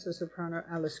 is the mezzo-soprano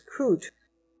Alice Coote.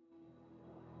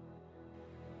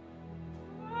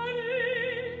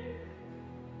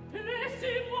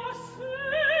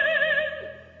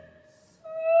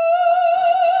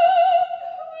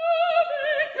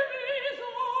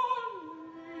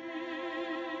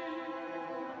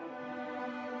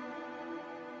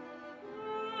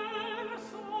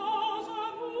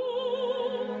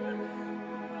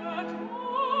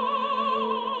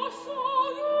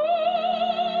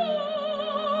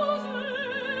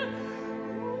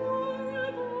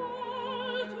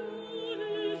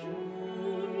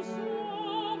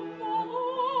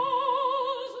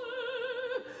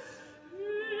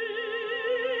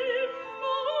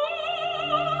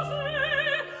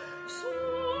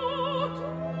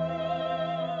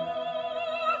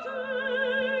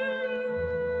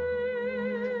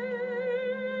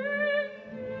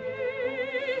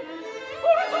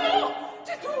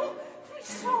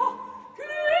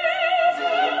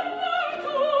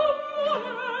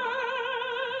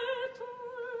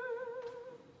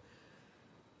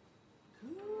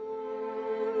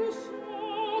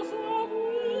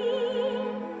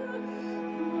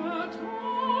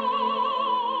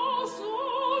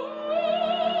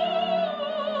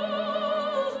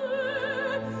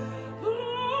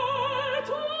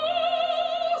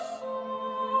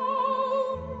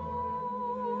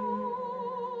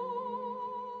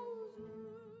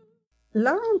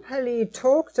 Laurent Pelly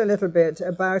talked a little bit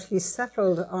about he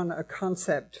settled on a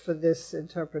concept for this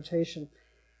interpretation.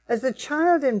 As a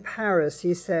child in Paris,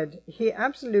 he said, he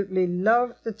absolutely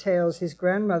loved the tales his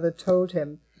grandmother told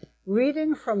him,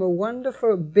 reading from a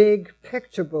wonderful big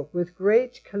picture book with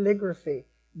great calligraphy,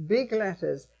 big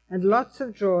letters, and lots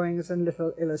of drawings and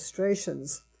little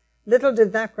illustrations. Little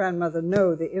did that grandmother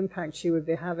know the impact she would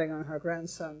be having on her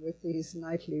grandson with these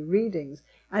nightly readings.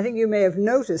 I think you may have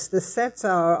noticed the sets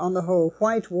are, on the whole,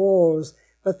 white walls,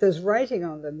 but there's writing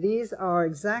on them. These are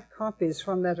exact copies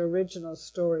from that original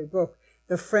storybook.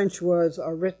 The French words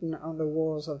are written on the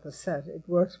walls of the set. It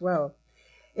works well.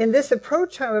 In this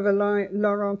approach, however,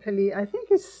 Laurent Pelly, I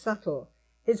think, is subtle.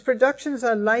 His productions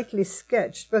are lightly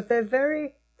sketched, but they're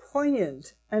very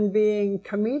poignant and being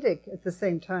comedic at the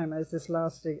same time as this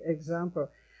last example.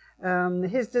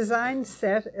 His design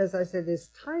set, as I said, is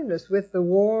timeless with the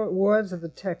words of the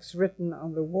text written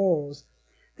on the walls.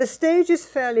 The stage is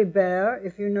fairly bare,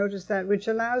 if you notice that, which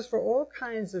allows for all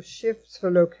kinds of shifts for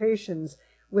locations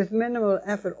with minimal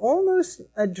effort, almost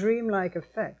a dreamlike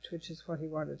effect, which is what he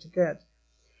wanted to get.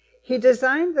 He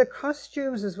designed the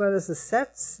costumes as well as the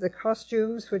sets, the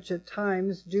costumes which at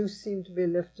times do seem to be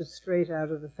lifted straight out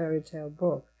of the fairy tale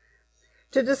book.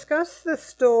 To discuss the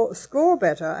score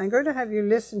better, I'm going to have you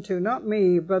listen to, not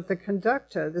me, but the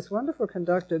conductor, this wonderful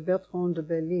conductor, Bertrand de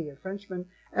Belly, a Frenchman,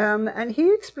 and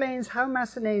he explains how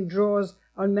Massenet draws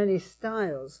on many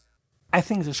styles. I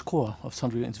think the score of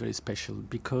Cendrillon is very special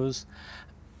because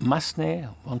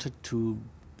Massenet wanted to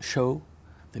show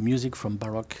the music from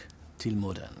Baroque till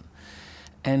modern.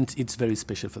 And it's very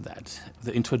special for that.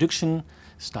 The introduction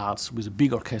starts with a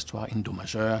big orchestra in Do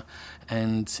majeur,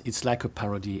 and it's like a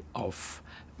parody of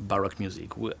Baroque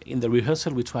music. In the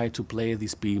rehearsal, we try to play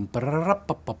this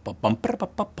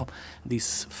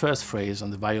this first phrase on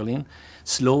the violin,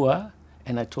 slower,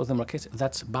 and I told them, orchestra,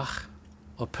 that's Bach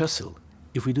or Purcell.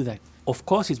 If we do that, of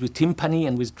course, it's with timpani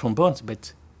and with trombones,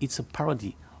 but it's a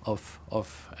parody of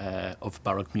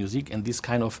Baroque music, and this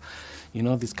kind of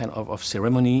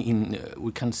ceremony.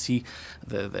 We can see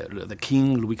the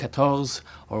King Louis XIV,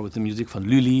 or with the music from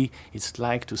Lully. It's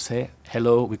like to say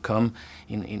hello. We come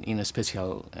in a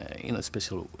special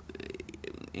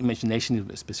imagination, is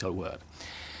a special word.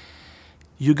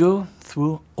 You go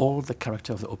through all the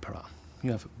character of the opera.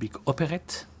 You have a big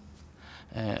operette,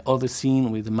 all the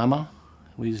scene with Mama,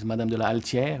 with Madame de la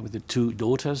Altière, with the two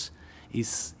daughters.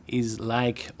 Is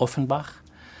like Offenbach,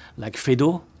 like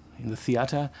Feydeau, in the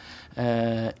theater.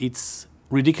 It's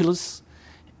ridiculous.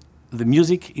 The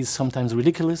music is sometimes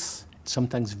ridiculous,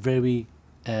 sometimes very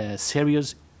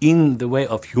serious in the way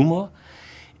of humor.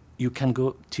 You can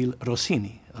go till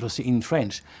Rossini in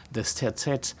French. The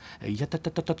set,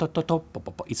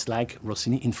 it's like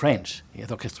Rossini in French.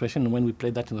 The orchestration, when we play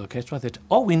that in the orchestra, that,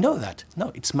 oh, we know that.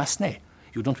 No, it's Massenet.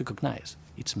 You don't recognize.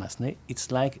 It's Massenet.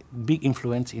 It's like big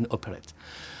influence in operette.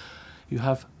 You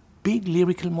have big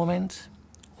lyrical moments,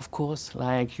 of course,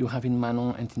 like you have in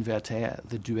Manon and in Werther,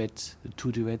 the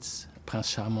two duets,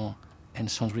 Prince Charmant and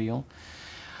Cendrillon.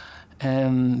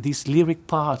 And this lyric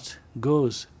part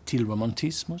goes till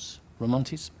romantism.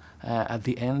 At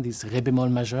the end, this Ré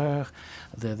bémol majeur,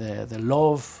 the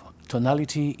love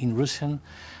tonality in Russian,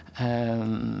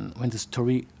 when the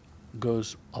story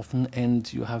goes often,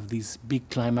 and you have this big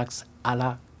climax a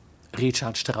la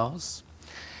Richard Strauss.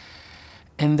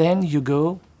 And then you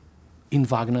go in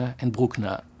Wagner and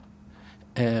Bruckner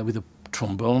with the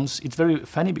trombones. It's very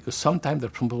funny because sometimes the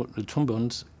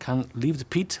trombones can leave the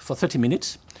pit for 30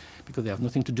 minutes because they have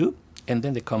nothing to do, and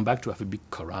then they come back to have a big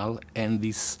chorale. And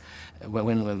this,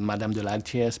 when Madame de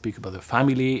l'Altière speaks about the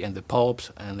family and the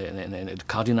popes and the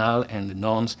cardinal and the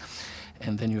nuns,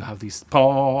 and then you have this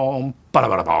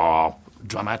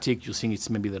dramatic. You think it's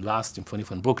maybe the last symphony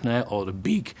from Bruckner or the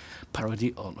big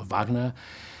parody of Wagner.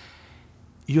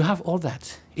 You have all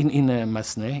that in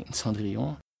Massenet, in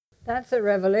Cendrillon. That's a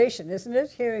revelation, isn't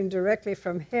it? Hearing directly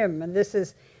from him. And this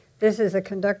is a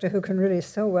conductor who can really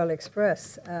so well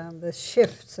express the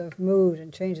shifts of mood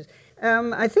and changes.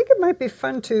 I think it might be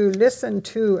fun to listen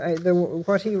to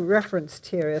what he referenced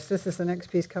here. Yes, this is the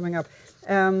next piece coming up.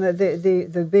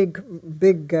 The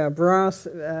big brass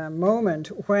moment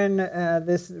when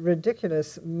this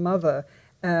ridiculous mother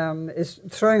is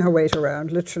throwing her weight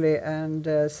around, literally, and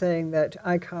saying that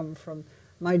I come from,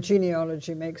 my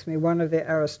genealogy makes me one of the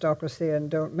aristocracy and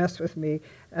don't mess with me.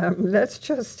 Let's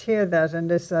just hear that,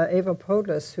 and this Eva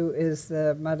Podles, who is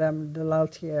Madame de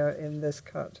l'Altière in this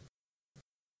cut.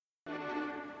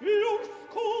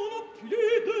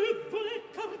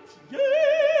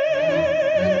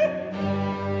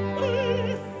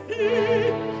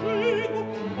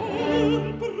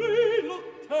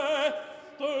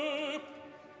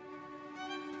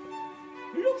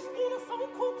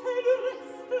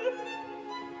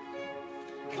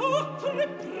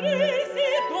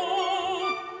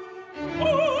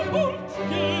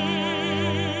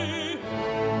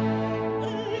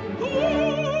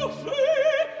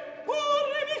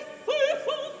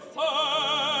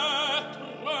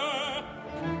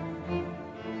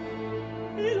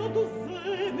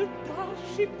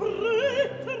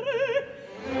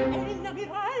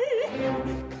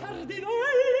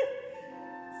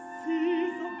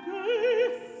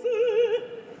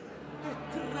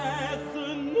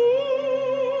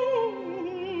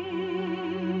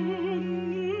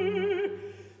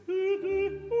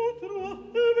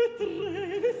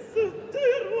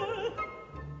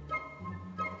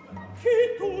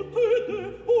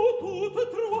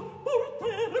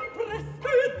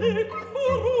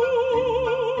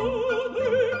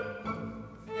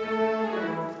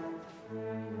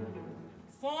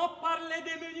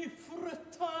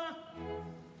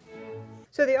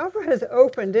 So the opera has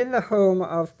opened in the home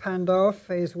of Pandolf,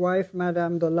 his wife,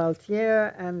 Madame de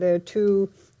l'Altière, and their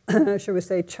two, shall we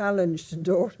say, challenged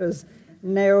daughters,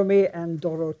 Naomi and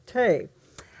Dorothée.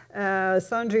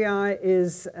 Cendrillon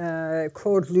is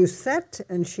called Lucette,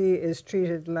 and she is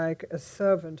treated like a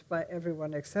servant by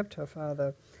everyone except her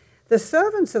father. The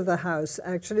servants of the house,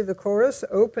 actually, the chorus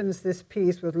opens this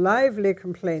piece with lively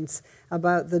complaints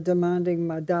about the demanding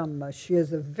Madame. She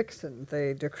is a vixen,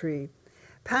 they decree.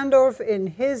 Pandolf, in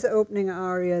his opening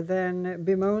aria, then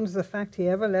bemoans the fact he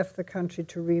ever left the country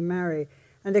to remarry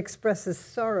and expresses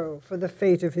sorrow for the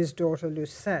fate of his daughter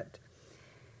Lucette.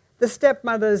 The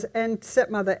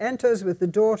stepmother enters with the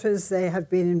daughters. They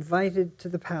have been invited to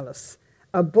the palace.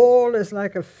 A ball is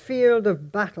like a field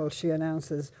of battle, she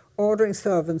announces, ordering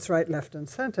servants right, left, and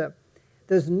center.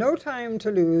 There's no time to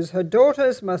lose. Her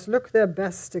daughters must look their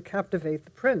best to captivate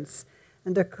the prince.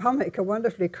 And a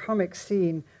wonderfully comic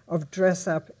scene of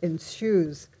dress-up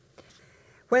ensues.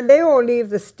 When they all leave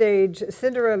the stage,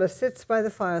 Cinderella sits by the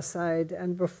fireside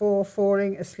and before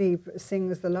falling asleep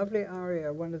sings the lovely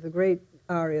aria, one of the great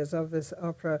arias of this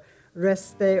opera,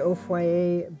 Restez au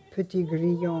foyer, petit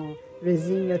grillon,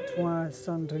 résigne-toi,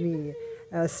 Cendrillon.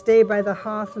 Stay by the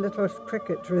hearth, little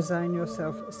cricket, resign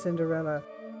yourself, Cinderella.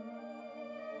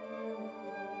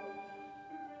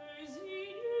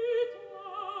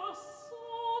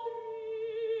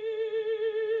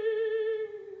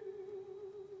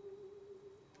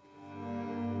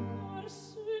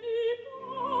 Arsene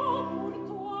pas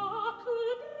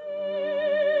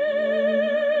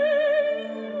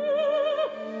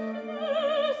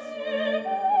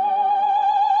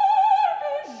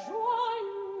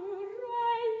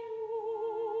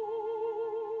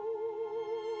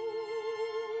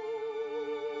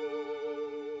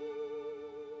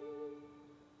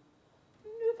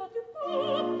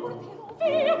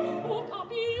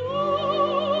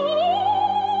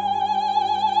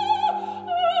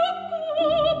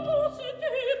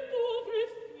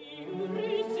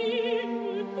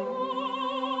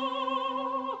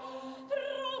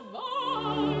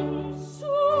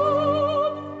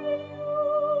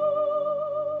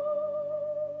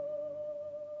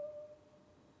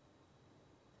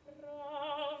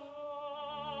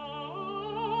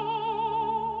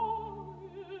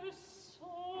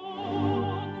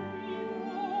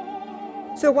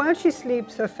So while she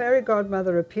sleeps, her fairy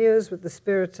godmother appears with the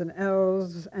spirits and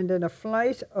elves, and in a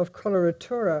flight of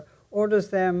coloratura orders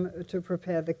them to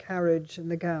prepare the carriage and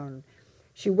the gown.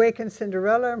 She wakens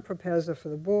Cinderella and prepares her for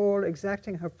the ball,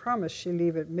 exacting her promise she'll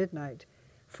leave at midnight.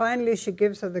 Finally, she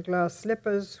gives her the glass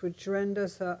slippers, which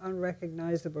renders her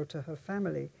unrecognizable to her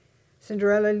family.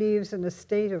 Cinderella leaves in a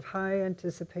state of high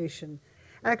anticipation.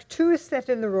 Act 2 is set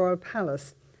in the royal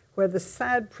palace, where the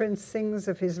sad prince sings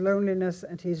of his loneliness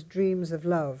and his dreams of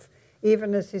love,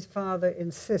 even as his father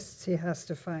insists he has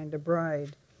to find a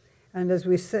bride. And as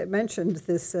we mentioned,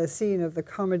 this scene of the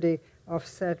comedy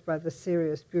offset by the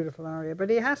serious, beautiful aria. But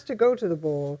he has to go to the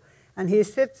ball, and he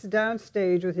sits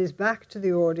downstage with his back to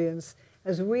the audience,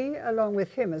 as we, along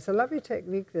with him, it's a lovely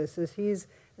technique this, as he's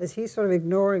sort of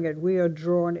ignoring it, we are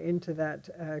drawn into that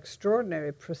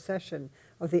extraordinary procession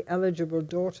of the eligible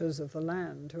daughters of the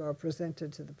land who are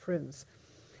presented to the prince.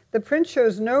 The prince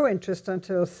shows no interest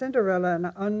until Cinderella,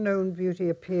 an unknown beauty,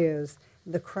 appears.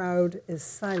 The crowd is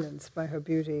silenced by her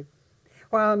beauty.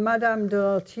 While Madame de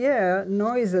l'Altière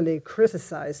noisily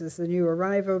criticizes the new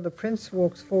arrival, the prince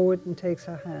walks forward and takes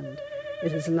her hand.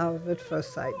 It is love at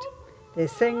first sight. They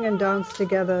sing and dance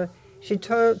together. She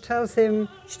tells him,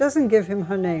 she doesn't give him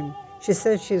her name. She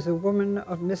says she's a woman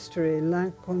of mystery,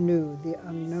 l'inconnue, the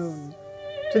unknown.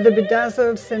 To the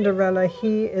bedazzled Cinderella,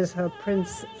 he is her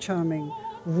prince charming.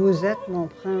 Vous êtes mon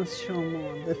prince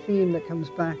charmant, the theme that comes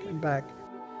back and back.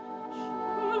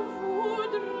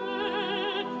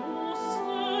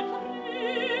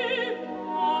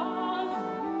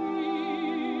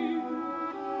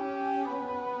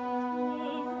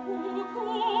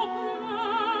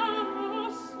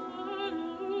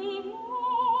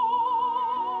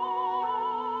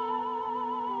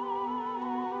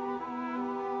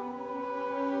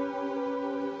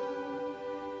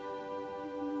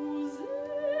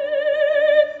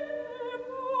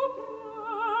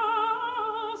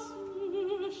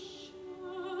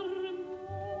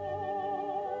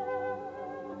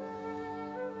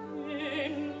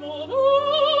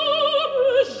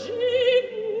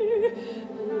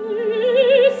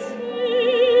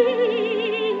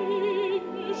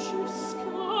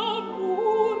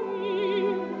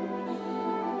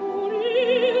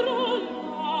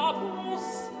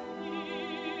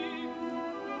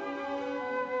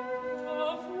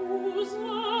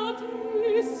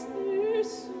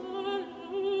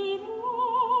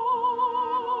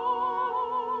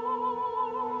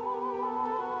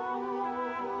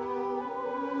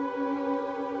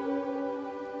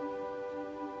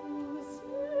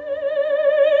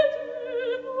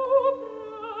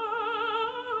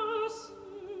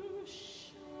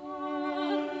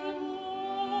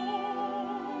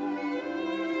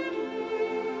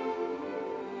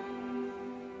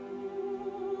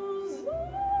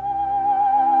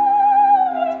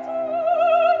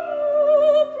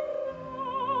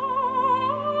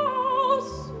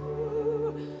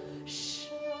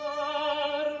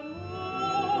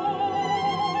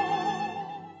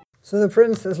 So the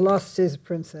prince has lost his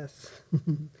princess.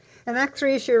 In Act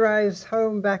 3, she arrives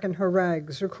home back in her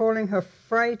rags. Recalling her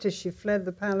fright as she fled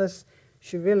the palace,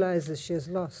 she realizes she has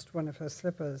lost one of her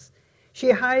slippers.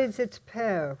 She hides its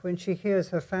pair when she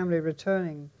hears her family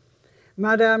returning.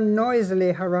 Madame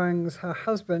noisily harangues her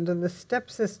husband, and the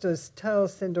stepsisters tell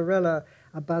Cinderella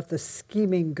about the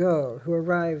scheming girl who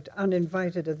arrived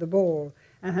uninvited at the ball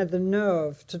and had the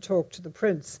nerve to talk to the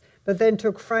prince, but then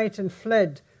took fright and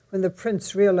fled when the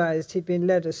prince realized he'd been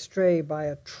led astray by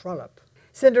a trollop.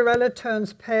 Cinderella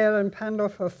turns pale, and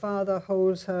Pandolf, her father,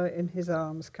 holds her in his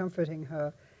arms, comforting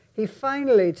her. He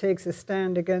finally takes a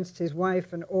stand against his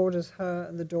wife and orders her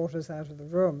and the daughters out of the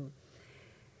room.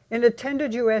 In a tender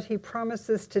duet, he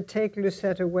promises to take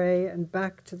Lucette away and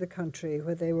back to the country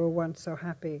where they were once so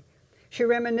happy. She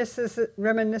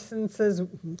reminiscences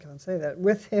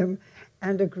with him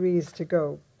and agrees to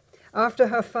go. After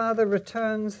her father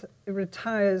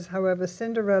retires, however,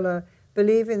 Cinderella,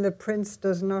 believing the prince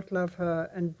does not love her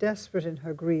and desperate in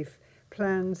her grief,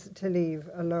 plans to leave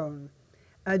alone.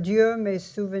 Adieu mes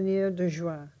souvenirs de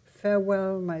joie.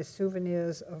 Farewell my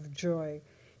souvenirs of joy.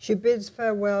 She bids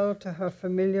farewell to her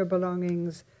familiar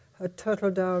belongings, her turtle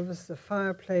doves, the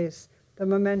fireplace, the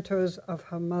mementos of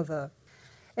her mother.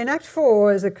 In Act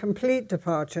 4 is a complete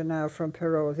departure now from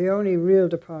Perrault, the only real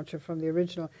departure from the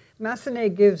original.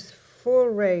 Massenet gives full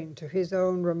rein to his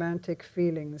own romantic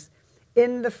feelings.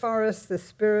 In the forest, the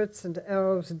spirits and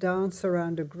elves dance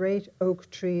around a great oak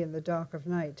tree in the dark of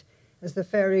night as the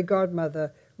fairy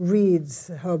godmother reads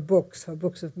her books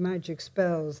of magic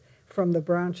spells from the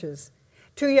branches.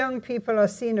 Two young people are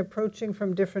seen approaching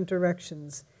from different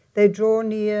directions. They draw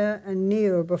near and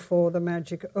kneel before the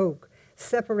magic oak.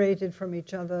 separated from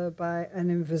each other by an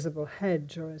invisible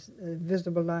hedge or an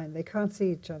invisible line. They can't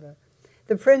see each other.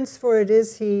 The prince, for it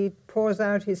is he, pours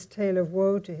out his tale of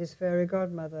woe to his fairy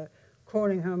godmother,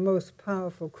 calling her most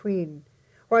powerful queen,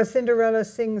 while Cinderella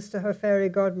sings to her fairy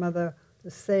godmother,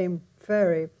 the same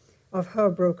fairy, of her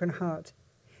broken heart.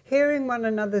 Hearing one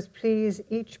another's pleas,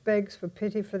 each begs for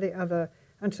pity for the other,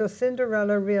 until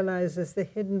Cinderella realizes the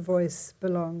hidden voice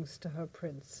belongs to her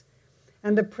prince.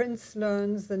 And the prince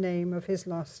learns the name of his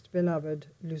lost beloved,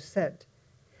 Lucette.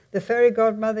 The fairy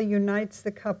godmother unites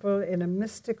the couple in a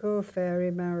mystical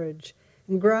fairy marriage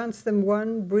and grants them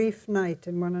one brief night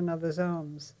in one another's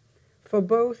arms. For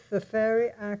both, the fairy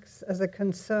acts as a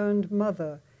concerned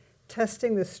mother,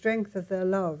 testing the strength of their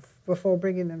love before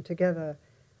bringing them together,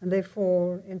 and they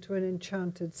fall into an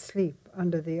enchanted sleep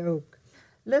under the oak.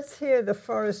 Let's hear the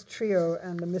forest trio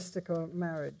and the mystical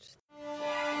marriage.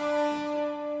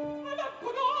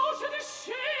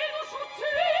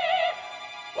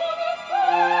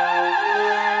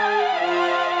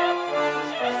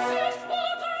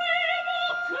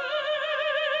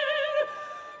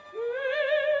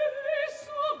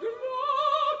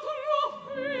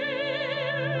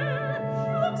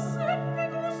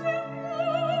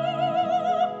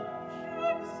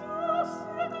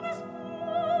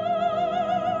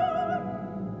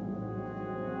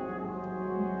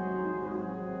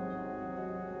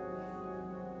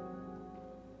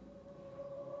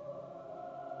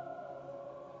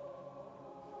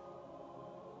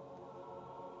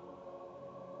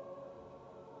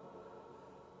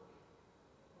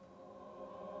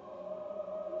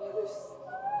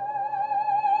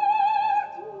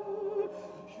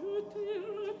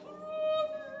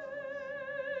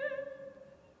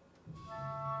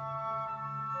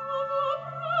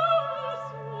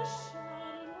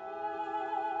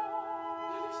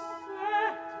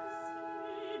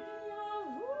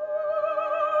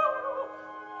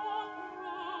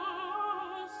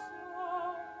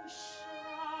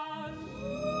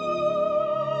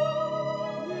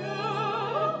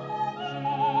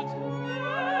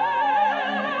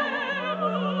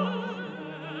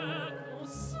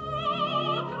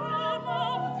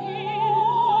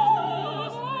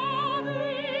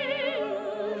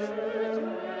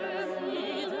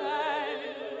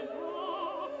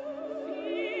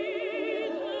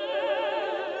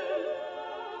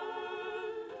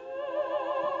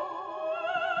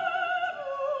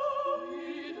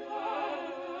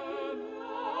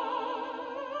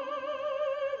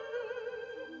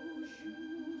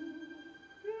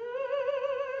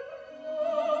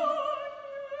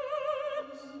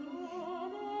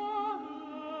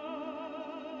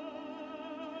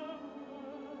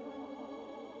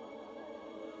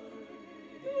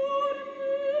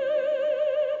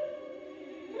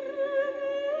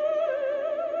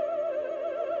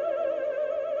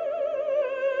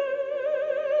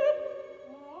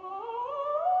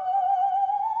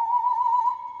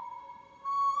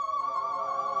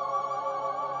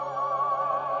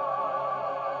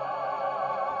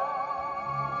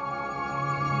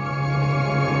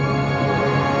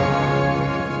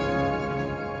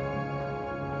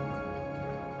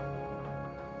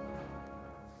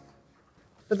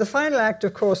 But the final act,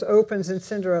 of course, opens in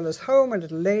Cinderella's home a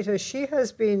little later. She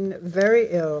has been very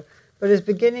ill, but is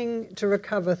beginning to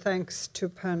recover thanks to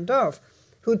Pandolf,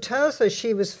 who tells her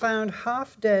she was found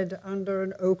half dead under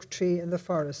an oak tree in the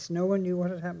forest. No one knew what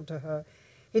had happened to her.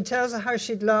 He tells her how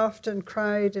she'd laughed and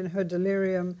cried in her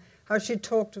delirium, how she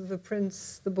talked of the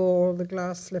prince, the ball, the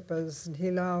glass slippers, and he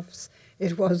laughs,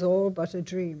 "It was all but a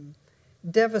dream."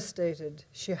 Devastated,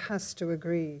 she has to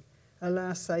agree.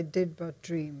 "Alas, I did but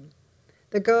dream."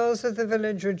 The girls of the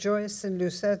village rejoice in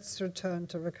Lucette's return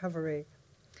to recovery.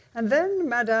 And then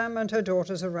Madame and her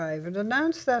daughters arrive and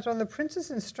announce that on the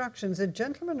prince's instructions, a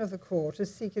gentleman of the court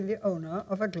is seeking the owner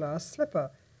of a glass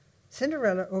slipper.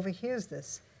 Cinderella overhears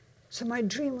this. So my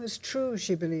dream was true,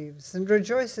 she believes, and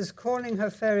rejoices, calling her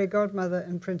fairy godmother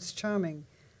and Prince Charming.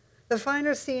 The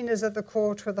final scene is at the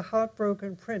court where the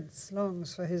heartbroken prince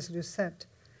longs for his Lucette.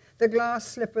 The glass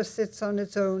slipper sits on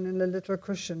its own in a little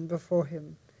cushion before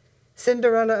him.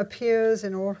 Cinderella appears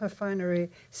in all her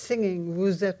finery, singing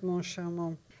 "Vous êtes mon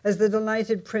charmant," as the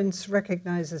delighted prince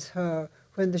recognizes her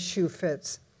when the shoe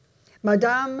fits.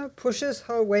 Madame pushes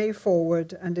her way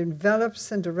forward and envelops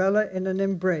Cinderella in an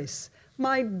embrace.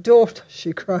 "My daughter,"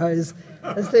 she cries,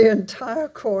 as the entire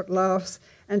court laughs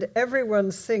and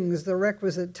everyone sings the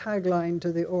requisite tagline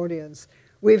to the audience.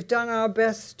 "We've done our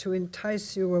best to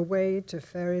entice you away to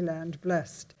fairyland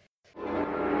blessed."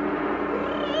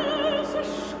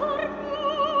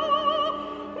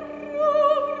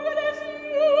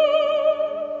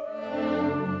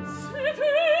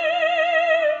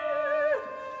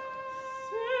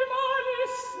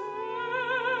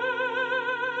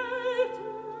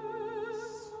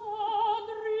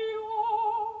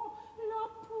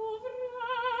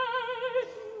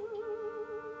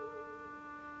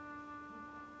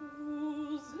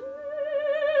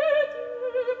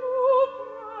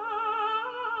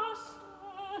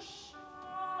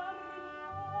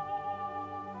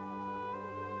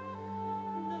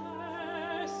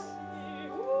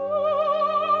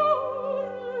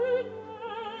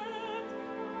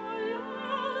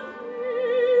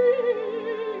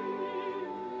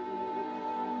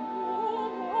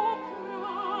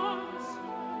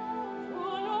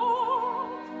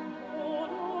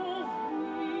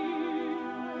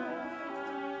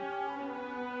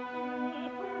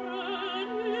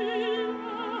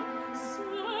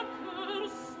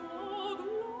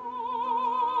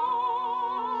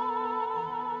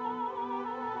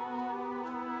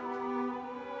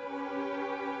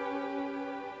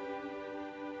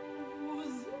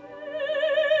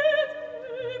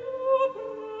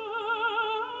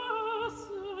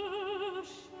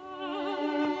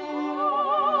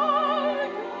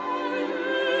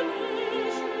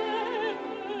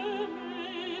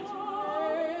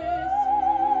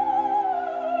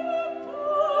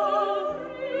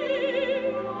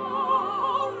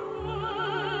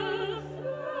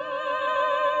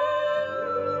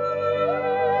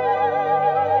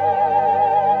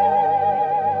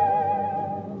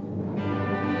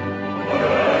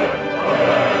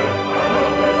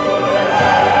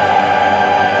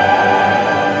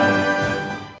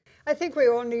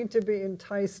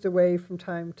 enticed away from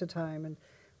time to time. And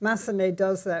Massenet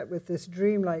does that with this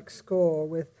dreamlike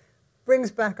score,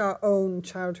 brings back our own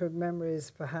childhood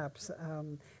memories, perhaps.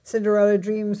 Cinderella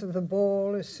dreams of the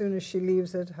ball as soon as she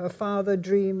leaves it. Her father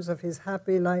dreams of his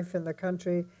happy life in the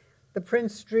country. The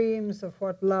prince dreams of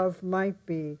what love might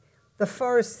be. The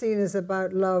forest scene is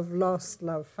about love lost,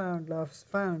 love found, lost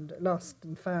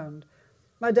and found.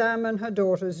 Madame and her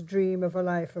daughters dream of a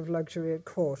life of luxury at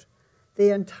court.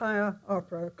 The entire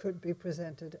opera could be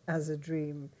presented as a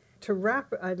dream. To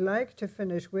wrap, I'd like to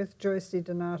finish with Joyce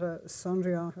DiDonato,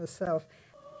 Cendrillon herself.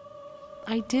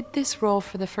 I did this role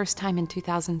for the first time in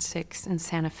 2006 in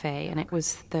Santa Fe, and it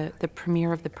was the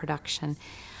premiere of the production.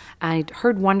 I'd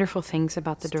heard wonderful things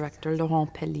about the director,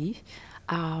 Laurent Pelly,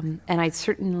 and I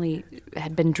certainly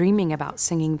had been dreaming about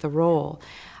singing the role.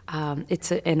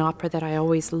 It's an opera that I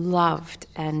always loved,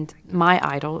 and my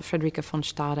idol, Friederike von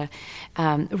Stade,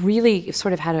 really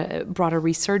sort of brought a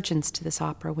resurgence to this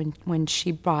opera when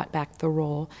she brought back the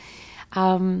role.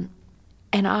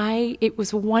 It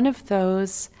was one of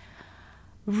those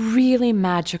really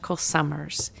magical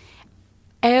summers.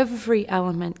 Every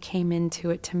element came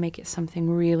into it to make it something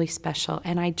really special.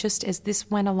 And I just, as this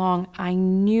went along, I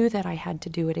knew that I had to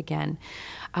do it again.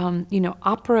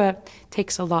 Opera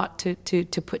takes a lot to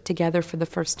put together for the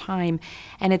first time.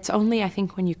 And it's only, I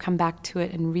think, when you come back to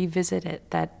it and revisit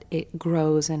it that it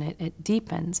grows and it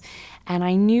deepens. And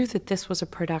I knew that this was a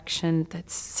production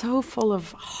that's so full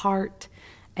of heart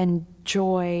and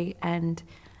joy and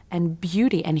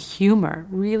beauty and humor,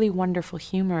 really wonderful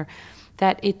humor,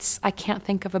 that I can't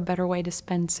think of a better way to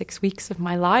spend 6 weeks of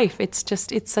my life. It's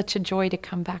such a joy to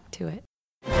come back to it.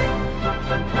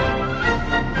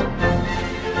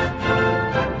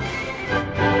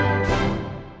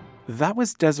 That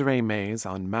was Desirée Mays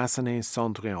on Massenet's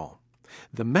Cendrillon.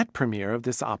 The Met premiere of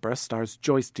this opera stars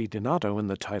Joyce DiDonato in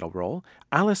the title role,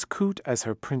 Alice Coote as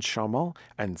her Prince Charmant,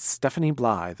 and Stephanie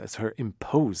Blythe as her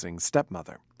imposing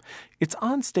stepmother. It's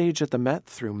on stage at the Met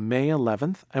through May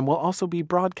 11th and will also be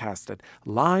broadcasted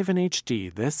live in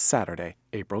HD this Saturday,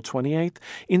 April 28th,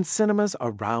 in cinemas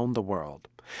around the world.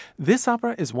 This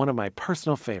opera is one of my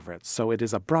personal favorites, so it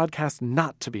is a broadcast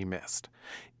not to be missed.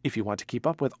 If you want to keep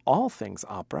up with all things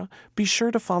opera, be sure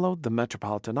to follow the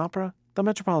Metropolitan Opera, the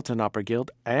Metropolitan Opera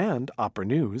Guild, and Opera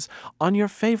News on your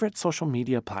favorite social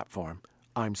media platform.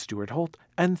 I'm Stuart Holt,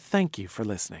 and thank you for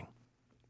listening.